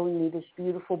is showing me this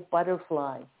beautiful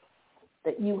butterfly,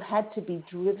 that you had to be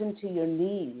driven to your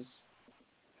knees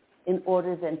in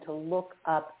order then to look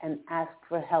up and ask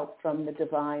for help from the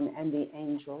divine and the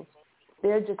angels.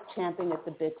 They're just champing at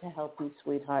the bit to help you,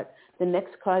 sweetheart. The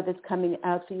next card that's coming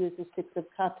out for you is the Six of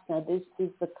Cups. Now, this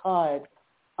is the card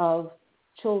of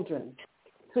children.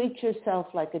 Treat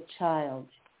yourself like a child.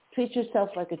 Treat yourself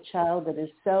like a child that is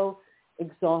so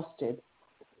exhausted.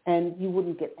 And you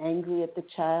wouldn't get angry at the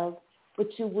child, but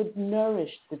you would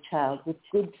nourish the child with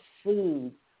good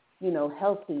food,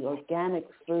 healthy, organic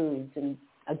foods. And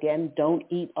again, don't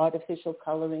eat artificial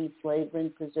coloring,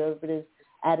 flavoring, preservatives,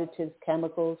 additives,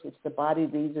 chemicals, which the body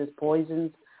reads as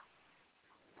poisons,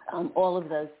 all of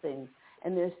those things.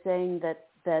 and they're saying that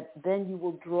then you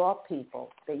will draw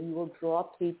people,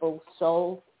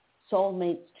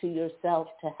 soulmates to yourself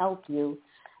to help you.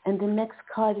 And the next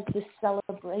card is the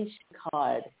celebration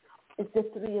card. It's the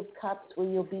Three of Cups, where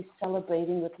you'll be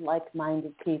celebrating with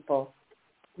like-minded people.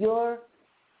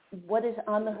 What is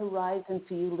on the horizon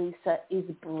for you, Lisa, is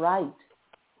bright.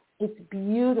 It's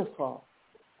beautiful.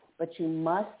 But you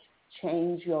must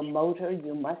change your motor.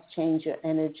 You must change your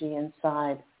energy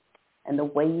inside. And the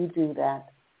way you do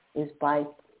that is by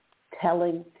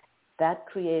telling that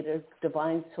creator,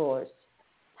 divine source,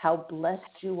 how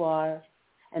blessed you are,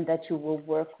 and that you will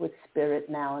work with spirit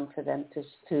now and for them to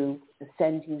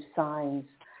send you signs.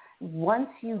 Once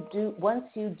you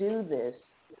do this,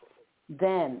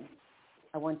 then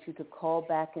I want you to call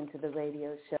back into the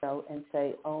radio show and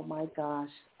say, oh my gosh,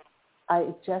 I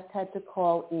just had to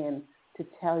call in to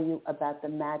tell you about the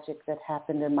magic that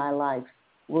happened in my life.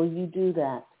 Will you do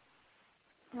that?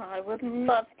 Well, I would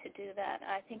love to do that.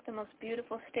 I think the most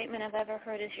beautiful statement I've ever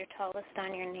heard is "You're tallest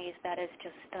on your knees." That is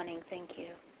just stunning. Thank you.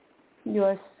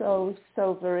 You're so,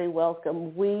 so very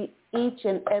welcome. We, each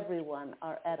and every one,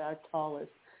 are at our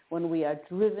tallest when we are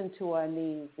driven to our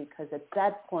knees, because at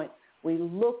that point we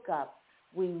look up,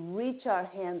 we reach our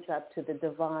hands up to the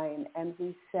divine, and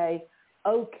we say,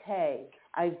 okay,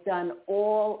 I've done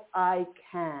all I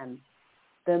can.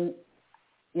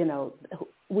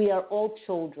 We are all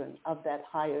children of that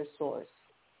higher source.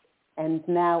 And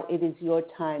now it is your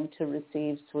time to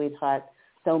receive, sweetheart.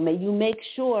 So may you make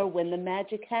sure when the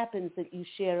magic happens that you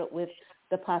share it with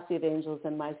the Posse of Angels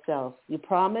and myself. You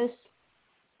promise?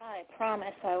 I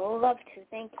promise. I will love to.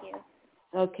 Thank you.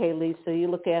 Okay, Lisa, you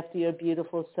look after your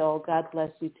beautiful soul. God bless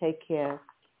you. Take care.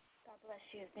 God bless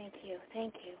you. Thank you.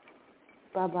 Thank you.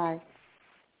 Bye-bye.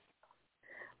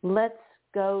 Let's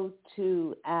go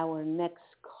to our next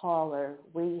caller.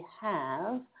 We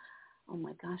have, oh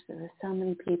my gosh, there are so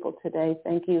many people today.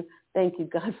 Thank you,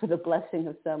 God, for the blessing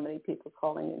of so many people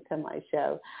calling into my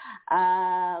show.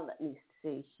 Let me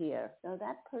see here. No,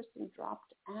 that person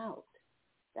dropped out.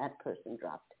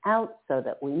 So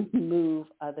that we move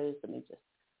others. Let me just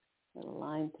put a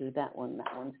line through that one.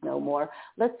 That one's no more.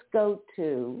 Let's go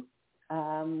to,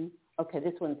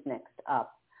 this one's next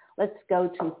up. Let's go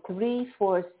to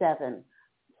 347.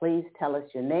 Please tell us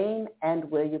your name and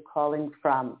where you're calling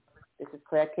from. This is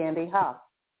Claire Candy Hough.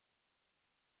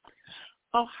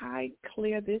 Oh, hi,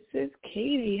 Claire. This is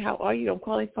Katie. How are you? I'm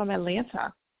calling from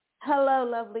Atlanta. Hello,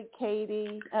 lovely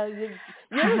Katie.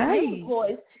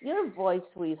 Your voice,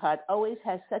 sweetheart, always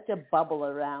has such a bubble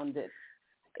around it.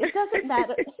 It doesn't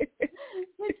matter.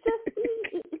 It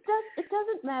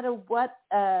doesn't matter what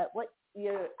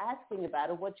you're asking about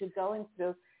or what you're going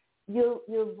through.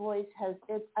 Your voice has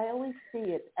it. I always see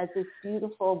it as this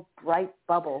beautiful, bright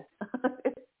bubble.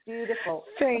 It's beautiful.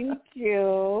 Thank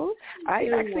you. I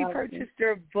actually purchased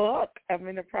your book. I'm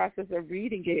in the process of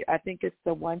reading it. I think it's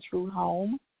The One True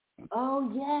Home.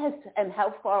 Oh, yes. And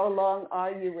how far along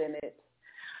are you in it?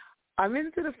 I'm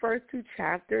into the first 2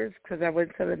 chapters because I went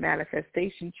to the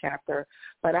manifestation chapter.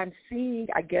 But I'm seeing,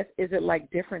 I guess, is it like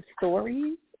different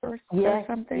stories or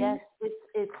something? Yes.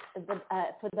 It's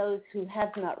for those who have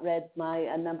not read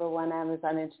my number 1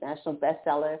 Amazon International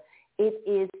bestseller, it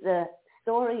is the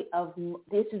story of,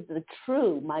 this is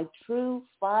my true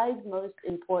 5 most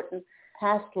important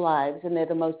past lives, and they're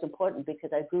the most important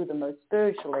because I grew the most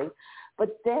spiritually.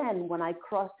 But then when I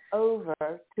crossed over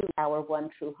to our One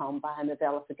True Home Behind the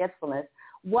Veil of Forgetfulness,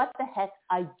 what the heck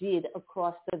I did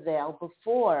across the veil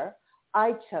before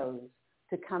I chose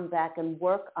to come back and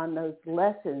work on those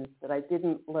lessons that I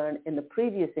didn't learn in the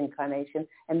previous incarnation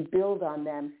and build on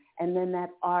them. And then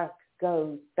that arc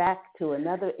goes back to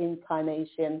another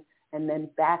incarnation and then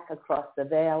back across the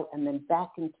veil and then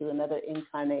back into another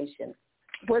incarnation.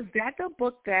 Was that the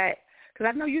book that, because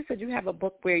I know you said you have a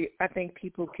book where I think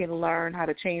people can learn how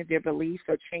to change their beliefs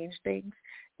or change things.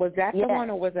 Was that the one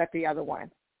or was that the other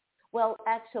one? Well,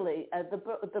 actually, the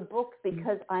book,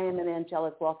 Because I Am an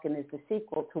Angelic Walk-In, is the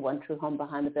sequel to One True Home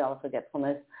Behind the Veil of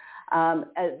Forgetfulness.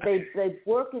 They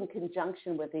work in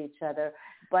conjunction with each other,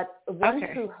 but One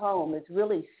True Home is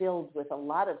really filled with a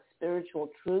lot of spiritual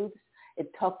truths. It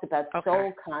talks about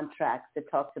soul contracts. It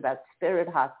talks about spirit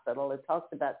hospital. It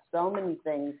talks about so many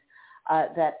things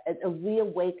that it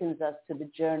reawakens us to the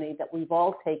journey that we've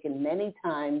all taken many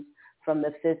times, from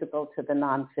the physical to the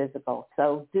non-physical.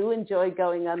 So do enjoy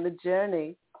going on the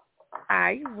journey.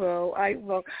 I will.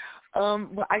 Well,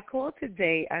 I called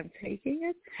today. I'm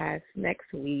taking a test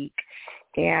next week,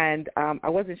 and I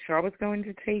wasn't sure I was going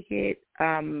to take it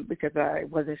because I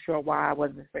wasn't sure why I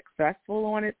wasn't successful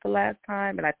on it the last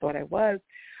time, and I thought I was.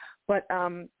 But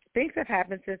things have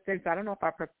happened since then, so I don't know if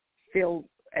I feel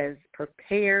as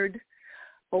prepared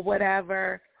or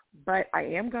whatever, but I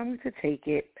am going to take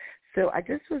it. So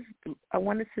I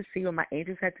wanted to see what my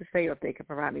angels had to say, or if they could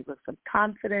provide me with some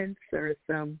confidence or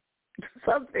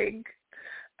something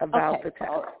about the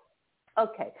test.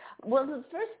 Okay. Well, the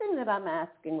first thing that I'm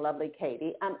asking, lovely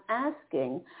Katie, I'm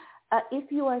asking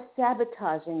if you are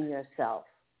sabotaging yourself.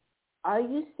 Are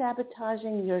you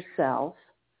sabotaging yourself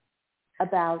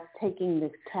about taking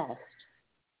this test?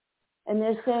 And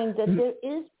they're saying that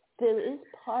there is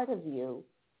part of you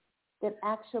that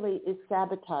actually is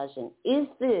sabotaging. Is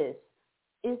this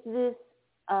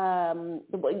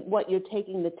what you're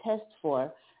taking the test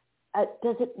for?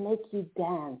 Does it make you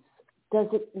dance? Does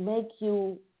it make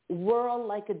you whirl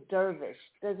like a dervish?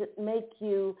 Does it make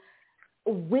you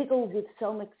wiggle with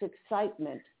so much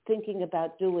excitement thinking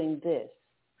about doing this?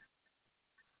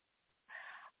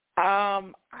 I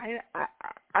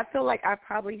feel like I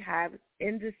probably have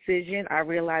indecision. I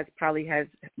realize probably has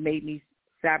made me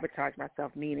sabotage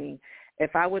myself, meaning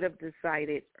if I would have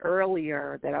decided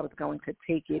earlier that I was going to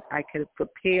take it, I could have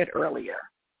prepared earlier,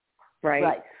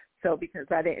 right? So because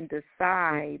I didn't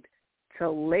decide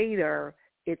till later,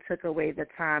 it took away the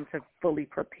time to fully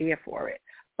prepare for it.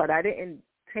 But I didn't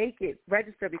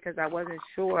register because I wasn't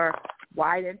sure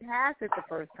why I didn't pass it the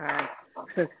first time.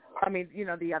 The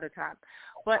other time.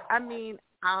 But,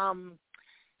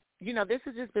 this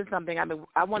has just been something,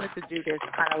 I wanted to do this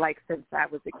kind of like since I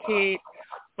was a kid.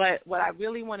 But what I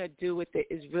really want to do with it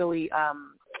is really,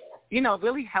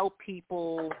 really help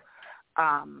people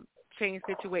change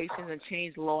situations and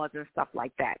change laws and stuff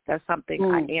like that. That's something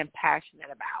I am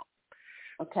passionate about.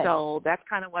 Okay. So that's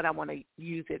kind of what I want to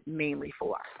use it mainly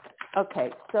for.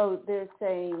 Okay. So they're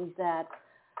saying that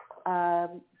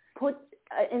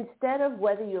instead of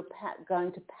whether you're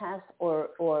going to pass or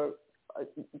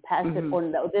pass it or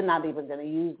no, they're not even going to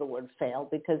use the word fail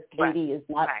because Katie is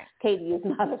not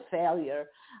a failure.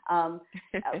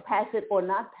 Pass it or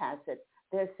not pass it.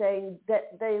 They're saying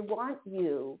that they want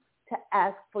you to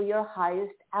ask for your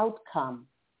highest outcome.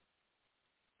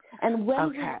 And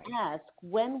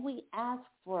when we ask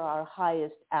for our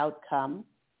highest outcome,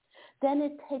 then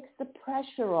it takes the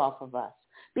pressure off of us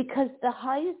because the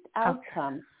highest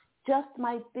outcome just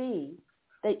might be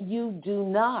that you do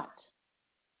not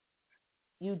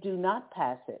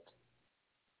pass it.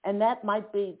 And that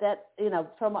might be that,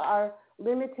 from our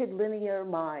limited linear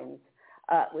minds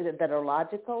that are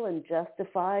logical and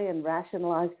justify and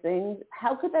rationalize things,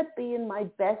 how could that be in my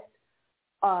best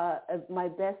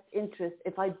interest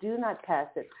if I do not pass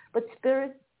it? But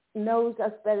Spirit knows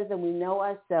us better than we know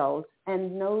ourselves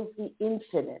and knows the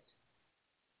infinite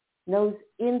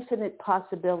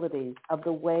possibilities of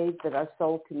the way that our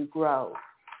soul can grow.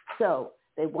 So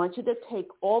they want you to take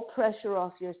all pressure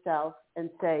off yourself and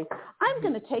say, I'm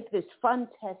going to take this fun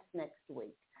test next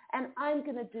week, and I'm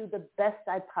going to do the best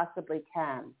I possibly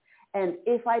can. And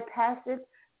if I pass it,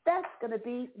 that's going to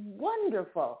be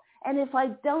wonderful. And if I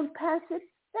don't pass it,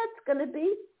 that's going to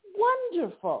be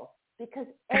wonderful. Because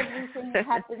everything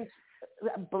happens,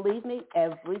 believe me,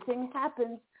 everything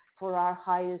happens for our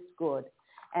highest good.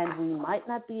 And we might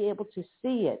not be able to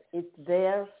see it. It's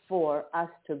there for us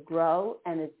to grow,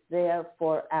 and it's there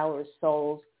for our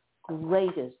soul's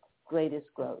greatest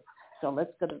growth. So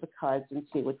let's go to the cards and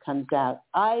see what comes out.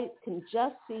 I can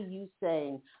just see you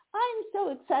saying, I'm so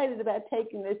excited about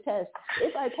taking this test.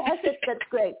 If I pass it, that's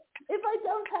great. If I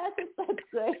don't pass it, that's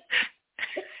great.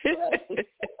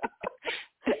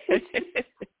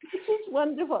 Which is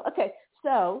wonderful. Okay,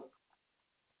 so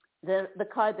the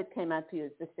card that came out to you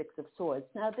is the Six of Swords.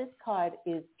 Now, this card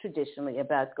is traditionally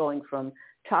about going from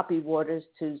choppy waters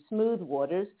to smooth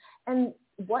waters. And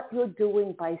what you're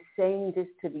doing by saying this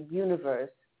to the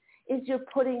universe is you're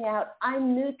putting out,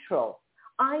 I'm neutral.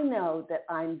 I know that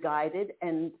I'm guided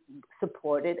and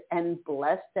supported and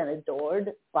blessed and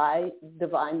adored by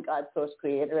divine God, Source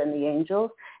Creator, and the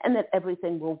angels, and that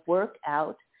everything will work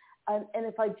out. And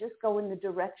if I just go in the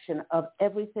direction of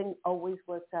everything always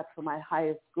works out for my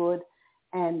highest good,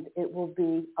 and it will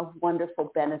be of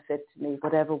wonderful benefit to me,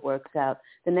 whatever works out.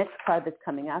 The next card that's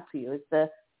coming out for you is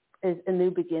a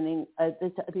new beginning,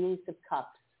 the Ace of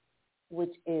Cups,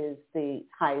 which is the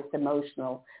highest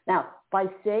emotional. Now, by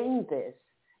saying this,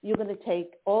 you're going to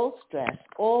take all stress,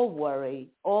 all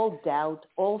worry, all doubt,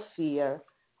 all fear.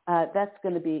 That's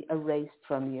going to be erased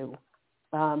from you,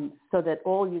 so that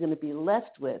all you're going to be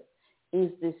left with is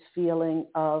this feeling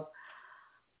of,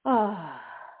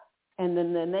 and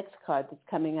then the next card that's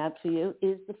coming out for you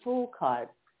is the Fool card.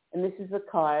 And this is the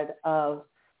card of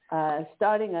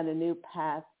starting on a new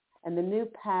path. And the new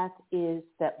path is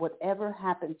that whatever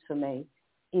happens for me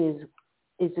is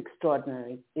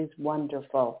extraordinary, is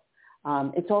wonderful.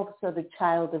 It's also the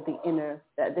child of the inner.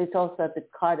 It's also the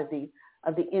card of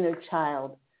the inner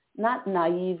child, not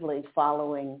naively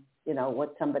following,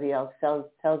 what somebody else tells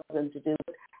them to do,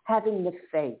 but having the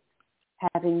faith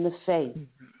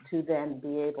to then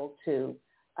be able to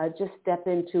just step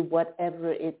into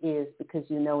whatever it is because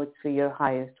it's for your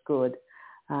highest good,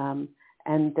 and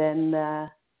then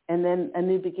a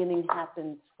new beginning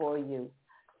happens for you.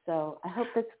 So I hope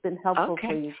that's been helpful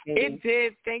for you, Katie. It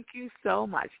did. Thank you so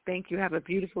much. Thank you. Have a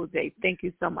beautiful day. Thank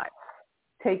you so much.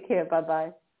 Take care.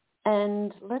 Bye-bye.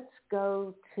 And let's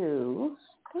go to,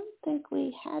 I don't think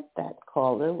we had that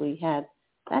caller. We had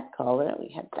that caller.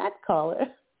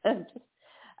 There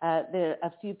are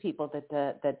a few people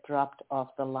that dropped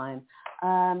off the line.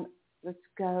 Let's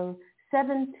go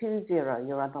 720.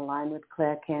 You're on the line with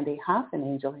Claire Candy Huff and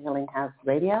Angel Healing House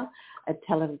Radio.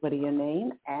 Tell everybody your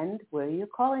name and where you're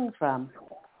calling from.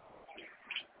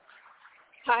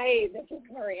 Hi, this is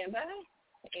Miranda,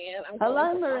 and I'm calling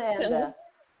Hello, from Miranda.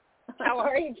 Austin. How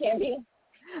are you, Candy?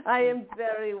 I am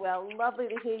very well. Lovely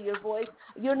to hear your voice.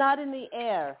 You're not in the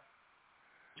air.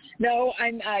 No,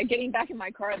 I'm getting back in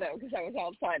my car, though, because I was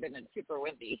outside and it's super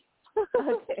windy.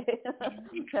 Okay.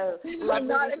 So I'm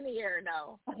not in the air,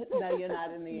 no. No, you're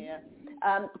not in the air.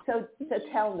 So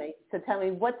tell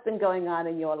me, what's been going on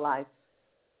in your life?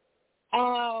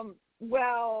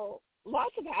 Well,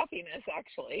 lots of happiness,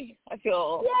 actually. I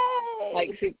feel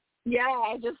Yay!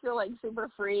 I just feel like super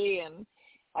free, and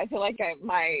I feel like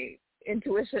my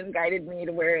intuition guided me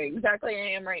to where exactly I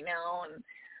am right now and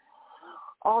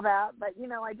all that. But,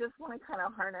 I just want to kind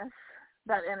of harness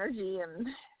that energy and,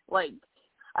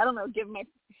 I don't know, give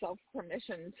myself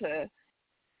permission to,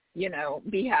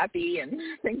 be happy and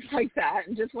things like that,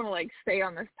 and just want to stay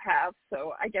on this path.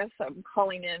 So I guess I'm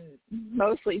calling in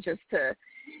mostly just to,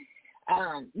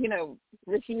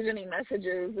 receive any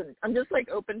messages, and I'm just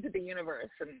open to the universe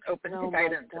and open to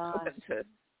guidance and open to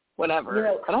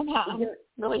whatever. But I'm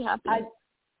really happy.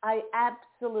 I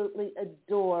absolutely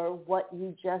adore what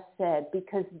you just said,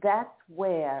 because that's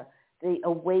where the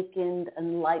awakened,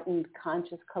 enlightened,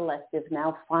 conscious collective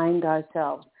now find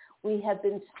ourselves. We have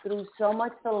been through so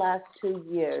much the last 2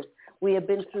 years. We have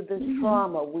been through this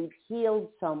trauma. We've healed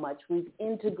so much. We've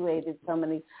integrated so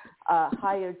many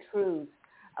higher truths.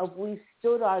 We've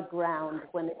stood our ground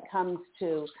when it comes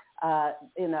to,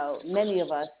 many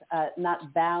of us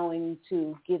not bowing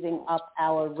to giving up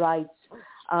our rights.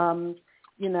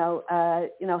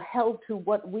 Held to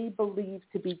what we believe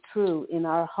to be true in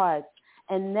our hearts.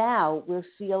 And now we're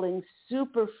feeling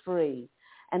super free,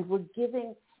 and we're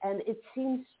giving, and it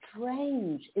seems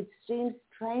strange. It seems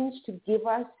strange to give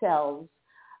ourselves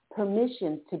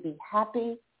permission to be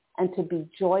happy and to be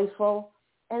joyful.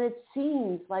 And it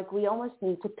seems like we almost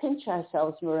need to pinch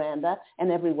ourselves, Miranda, and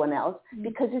everyone else,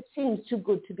 because it seems too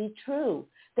good to be true,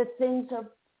 that things are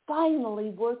finally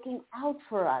working out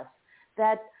for us,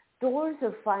 that doors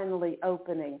are finally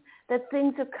opening, that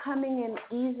things are coming in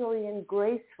easily and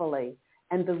gracefully.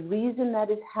 And the reason that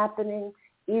is happening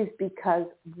is because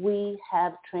we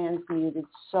have transmuted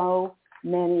so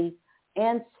many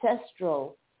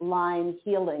ancestral line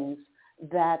healings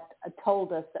that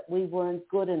told us that we weren't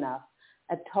good enough,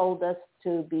 told us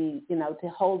to be, to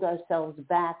hold ourselves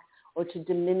back or to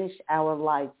diminish our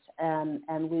lights.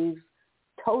 And we've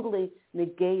totally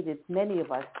negated, many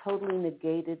of us totally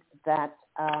negated that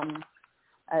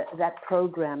that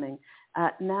programming.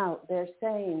 Now they're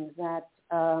saying that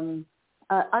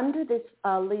under this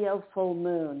Leo full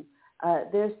moon,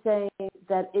 they're saying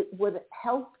that it would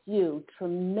help you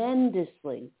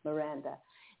tremendously, Miranda,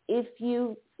 if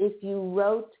you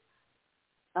wrote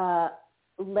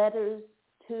letters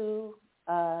to,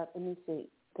 let me see,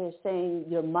 they're saying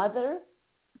your mother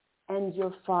and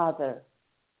your father.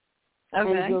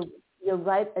 Okay. And you're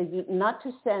right, not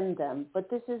to send them, but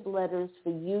this is letters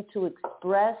for you to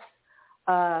express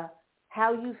how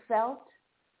you felt.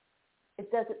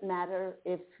 It doesn't matter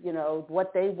if,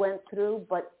 what they went through,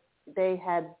 but they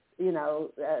had,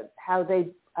 how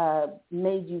they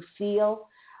made you feel,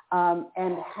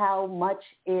 and how much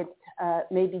it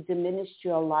maybe diminished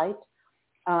your light.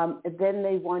 Then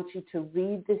they want you to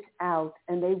read this out,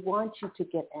 and they want you to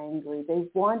get angry. They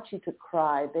want you to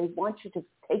cry. They want you to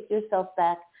take yourself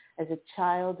back as a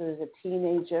child or as a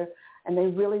teenager, and they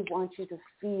really want you to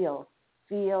feel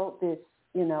this,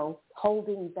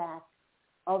 holding back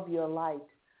of your light.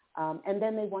 And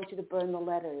then they want you to burn the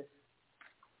letters.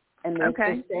 And they're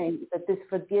just saying that this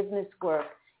forgiveness work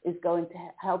is going to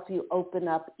help you open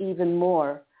up even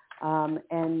more. And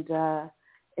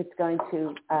it's going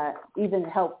to even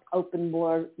help open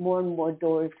more and more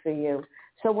doors for you.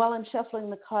 So while I'm shuffling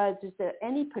the cards, is there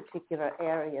any particular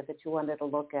area that you wanted to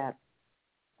look at?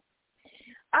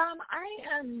 I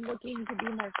am looking to be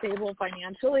more stable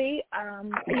financially. I've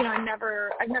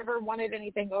never wanted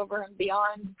anything over and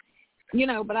beyond,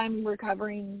 but I'm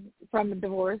recovering from a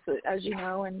divorce, as you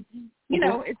know, and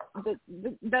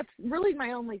that's really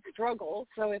my only struggle.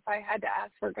 So if I had to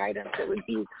ask for guidance, it would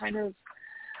be kind of,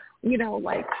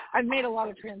 like I've made a lot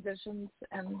of transitions,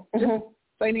 and just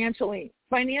financially,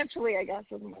 I guess,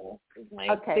 is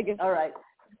my biggest. All right.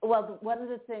 Well, one of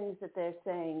the things that they're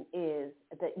saying is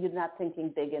that you're not thinking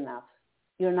big enough.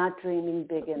 You're not dreaming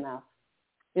big enough.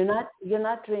 You're not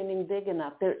dreaming big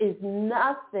enough. There is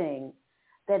nothing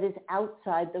that is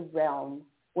outside the realm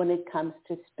when it comes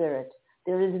to spirit.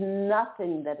 There is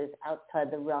nothing that is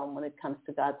outside the realm when it comes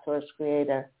to God, Source,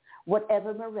 Creator.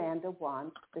 Whatever Miranda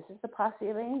wants, this is the posse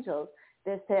of angels.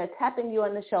 They're tapping you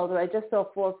on the shoulder. I just saw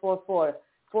 444.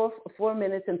 4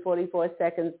 minutes and 44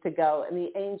 seconds to go, and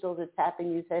the angels are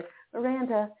tapping you, say,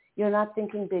 Miranda, you're not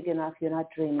thinking big enough. You're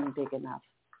not dreaming big enough.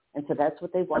 And so that's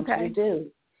what they want you to do.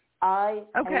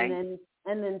 And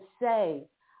then say,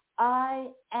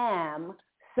 I am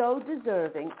so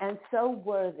deserving and so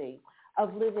worthy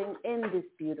of living in this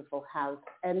beautiful house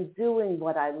and doing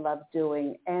what I love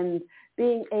doing and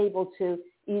being able to,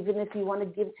 even if you want to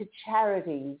give to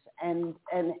charities and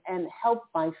help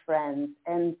my friends,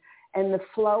 and the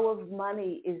flow of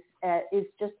money is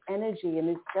just energy and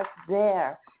it's just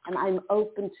there, and I'm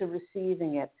open to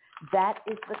receiving it. That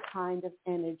is the kind of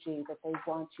energy that they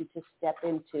want you to step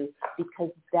into,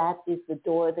 because that is the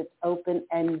door that's open,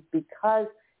 and because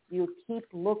you keep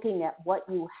looking at what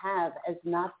you have as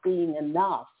not being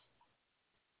enough,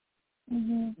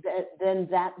 then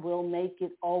that will make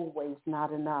it always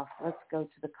not enough. Let's go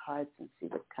to the cards and see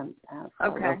what comes out.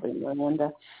 Okay.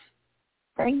 Miranda.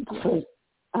 Thank you.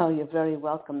 Oh, you're very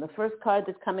welcome. The first card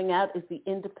that's coming out is the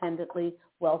Independently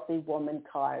Wealthy Woman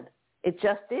card. It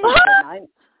just is.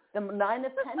 The Nine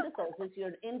of Pentacles is you're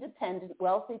an independent,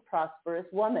 wealthy, prosperous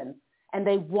woman. And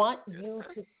they want you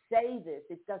to say this.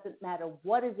 It doesn't matter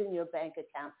what is in your bank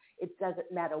account. It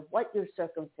doesn't matter what your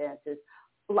circumstances.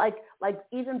 Like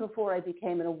even before I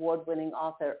became an award-winning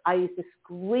author, I used to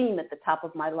scream at the top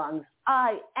of my lungs,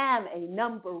 I am a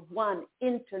 #1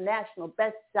 international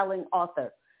best-selling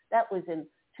author. That was in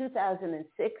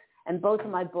 2006, and both of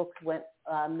my books went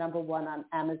 #1 on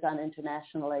Amazon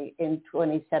internationally in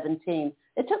 2017.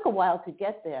 It took a while to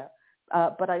get there,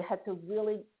 but I had to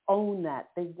really own that.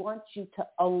 They want you to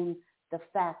own the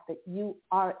fact that you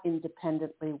are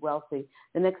independently wealthy.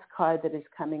 The next card that is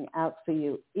coming out for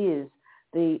you is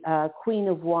the Queen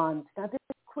of Wands. Now, this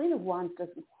Queen of Wands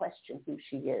doesn't question who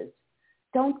she is.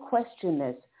 Don't question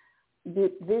this.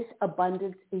 This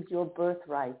abundance is your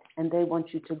birthright, and they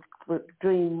want you to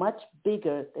dream much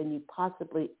bigger than you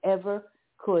possibly ever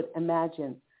could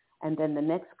imagine. And then the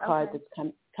next card that's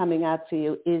coming out for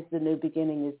you is the new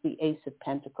beginning, is the Ace of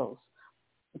Pentacles.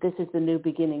 This is the new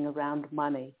beginning around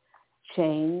money.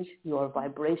 Change your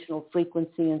vibrational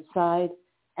frequency inside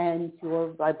and your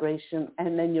vibration,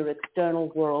 and then your external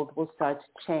world will start to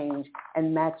change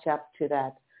and match up to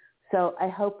that. So I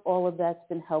hope all of that's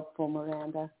been helpful,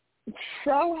 Miranda.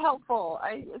 So helpful.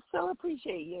 I so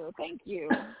appreciate you. Thank you.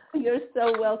 You're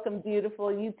so welcome,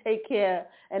 beautiful. You take care.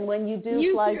 And when you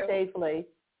do, fly safely.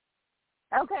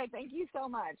 Okay. Thank you so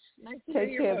much. Nice to hear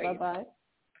your voice. Take care. Bye-bye.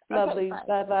 Lovely.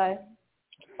 Bye-bye.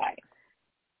 Bye.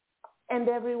 And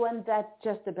everyone, that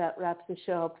just about wraps the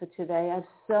show up for today. I have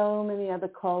so many other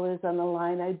callers on the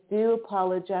line. I do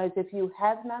apologize if you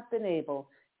have not been able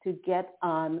to get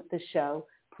on the show.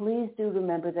 Please do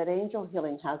remember that Angel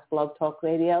Healing House Blog Talk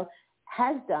Radio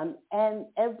has done, and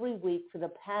every week for the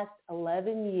past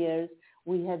 11 years,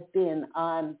 we have been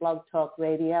on Blog Talk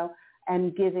Radio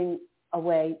and giving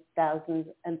away thousands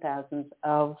and thousands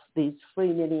of these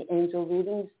free mini angel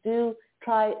readings. Do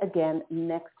try again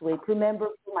next week. Remember,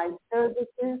 for my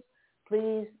services,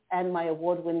 please, and my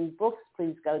award-winning books,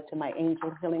 please go to my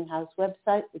Angel Healing House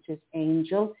website, which is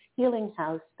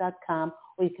angelhealinghouse.com,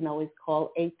 or you can always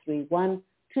call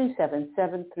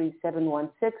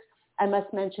 831-277-3716. I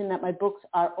must mention that my books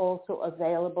are also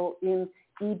available in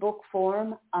ebook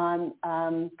form on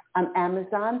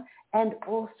Amazon, and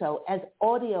also as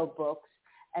audio books,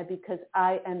 because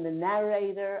I am the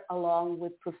narrator along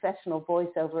with professional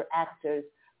voiceover actors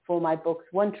for my books,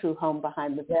 One True Home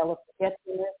Behind the Veil of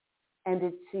Forgetfulness, and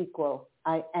its sequel,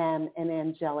 I Am an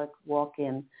Angelic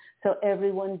Walk-In. So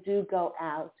everyone, do go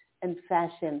out and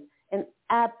fashion an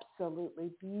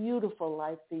absolutely beautiful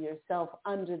life for yourself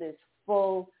under this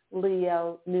full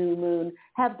Leo new moon.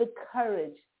 Have the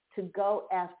courage to go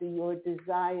after your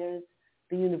desires.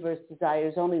 The universe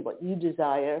desires only what you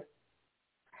desire.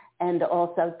 And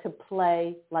also to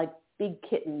play like big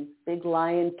kittens, big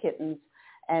lion kittens,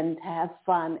 and have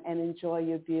fun and enjoy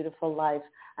your beautiful life.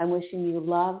 I'm wishing you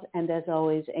love and, as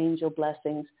always, angel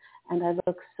blessings. And I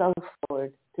look so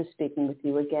forward to speaking with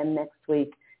you again next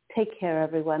week. Take care,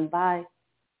 everyone. Bye.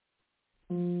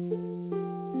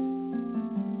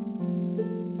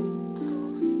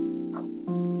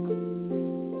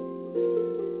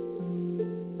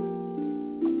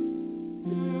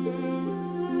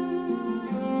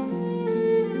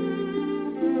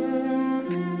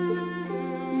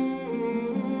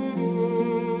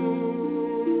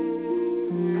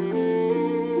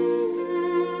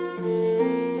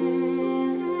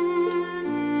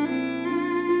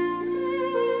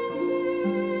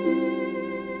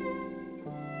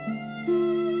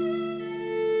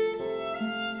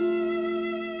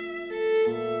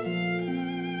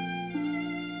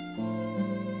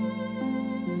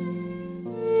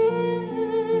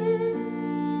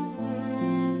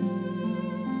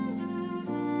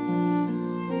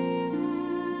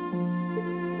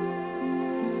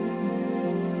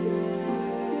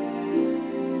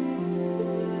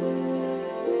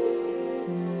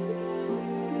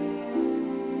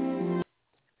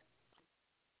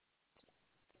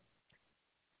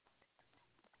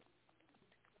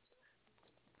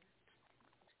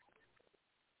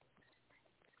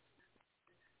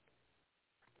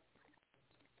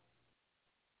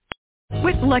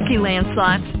 With Lucky Land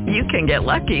Slots, you can get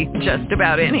lucky just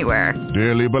about anywhere.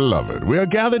 Dearly beloved, we are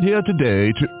gathered here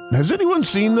today to... Has anyone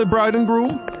seen the bride and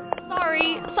groom?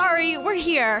 Sorry, we're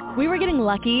here. We were getting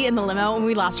lucky in the limo and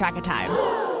we lost track of time.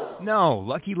 No,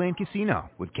 Lucky Land Casino,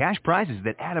 with cash prizes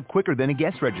that add up quicker than a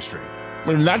guest registry.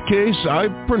 In that case, I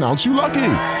pronounce you lucky.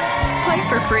 Play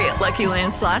for free at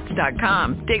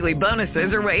LuckyLandSlots.com. Daily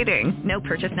bonuses are waiting. No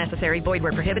purchase necessary. Void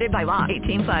where prohibited by law.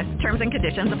 18+. Terms and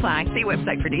conditions apply. See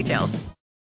website for details.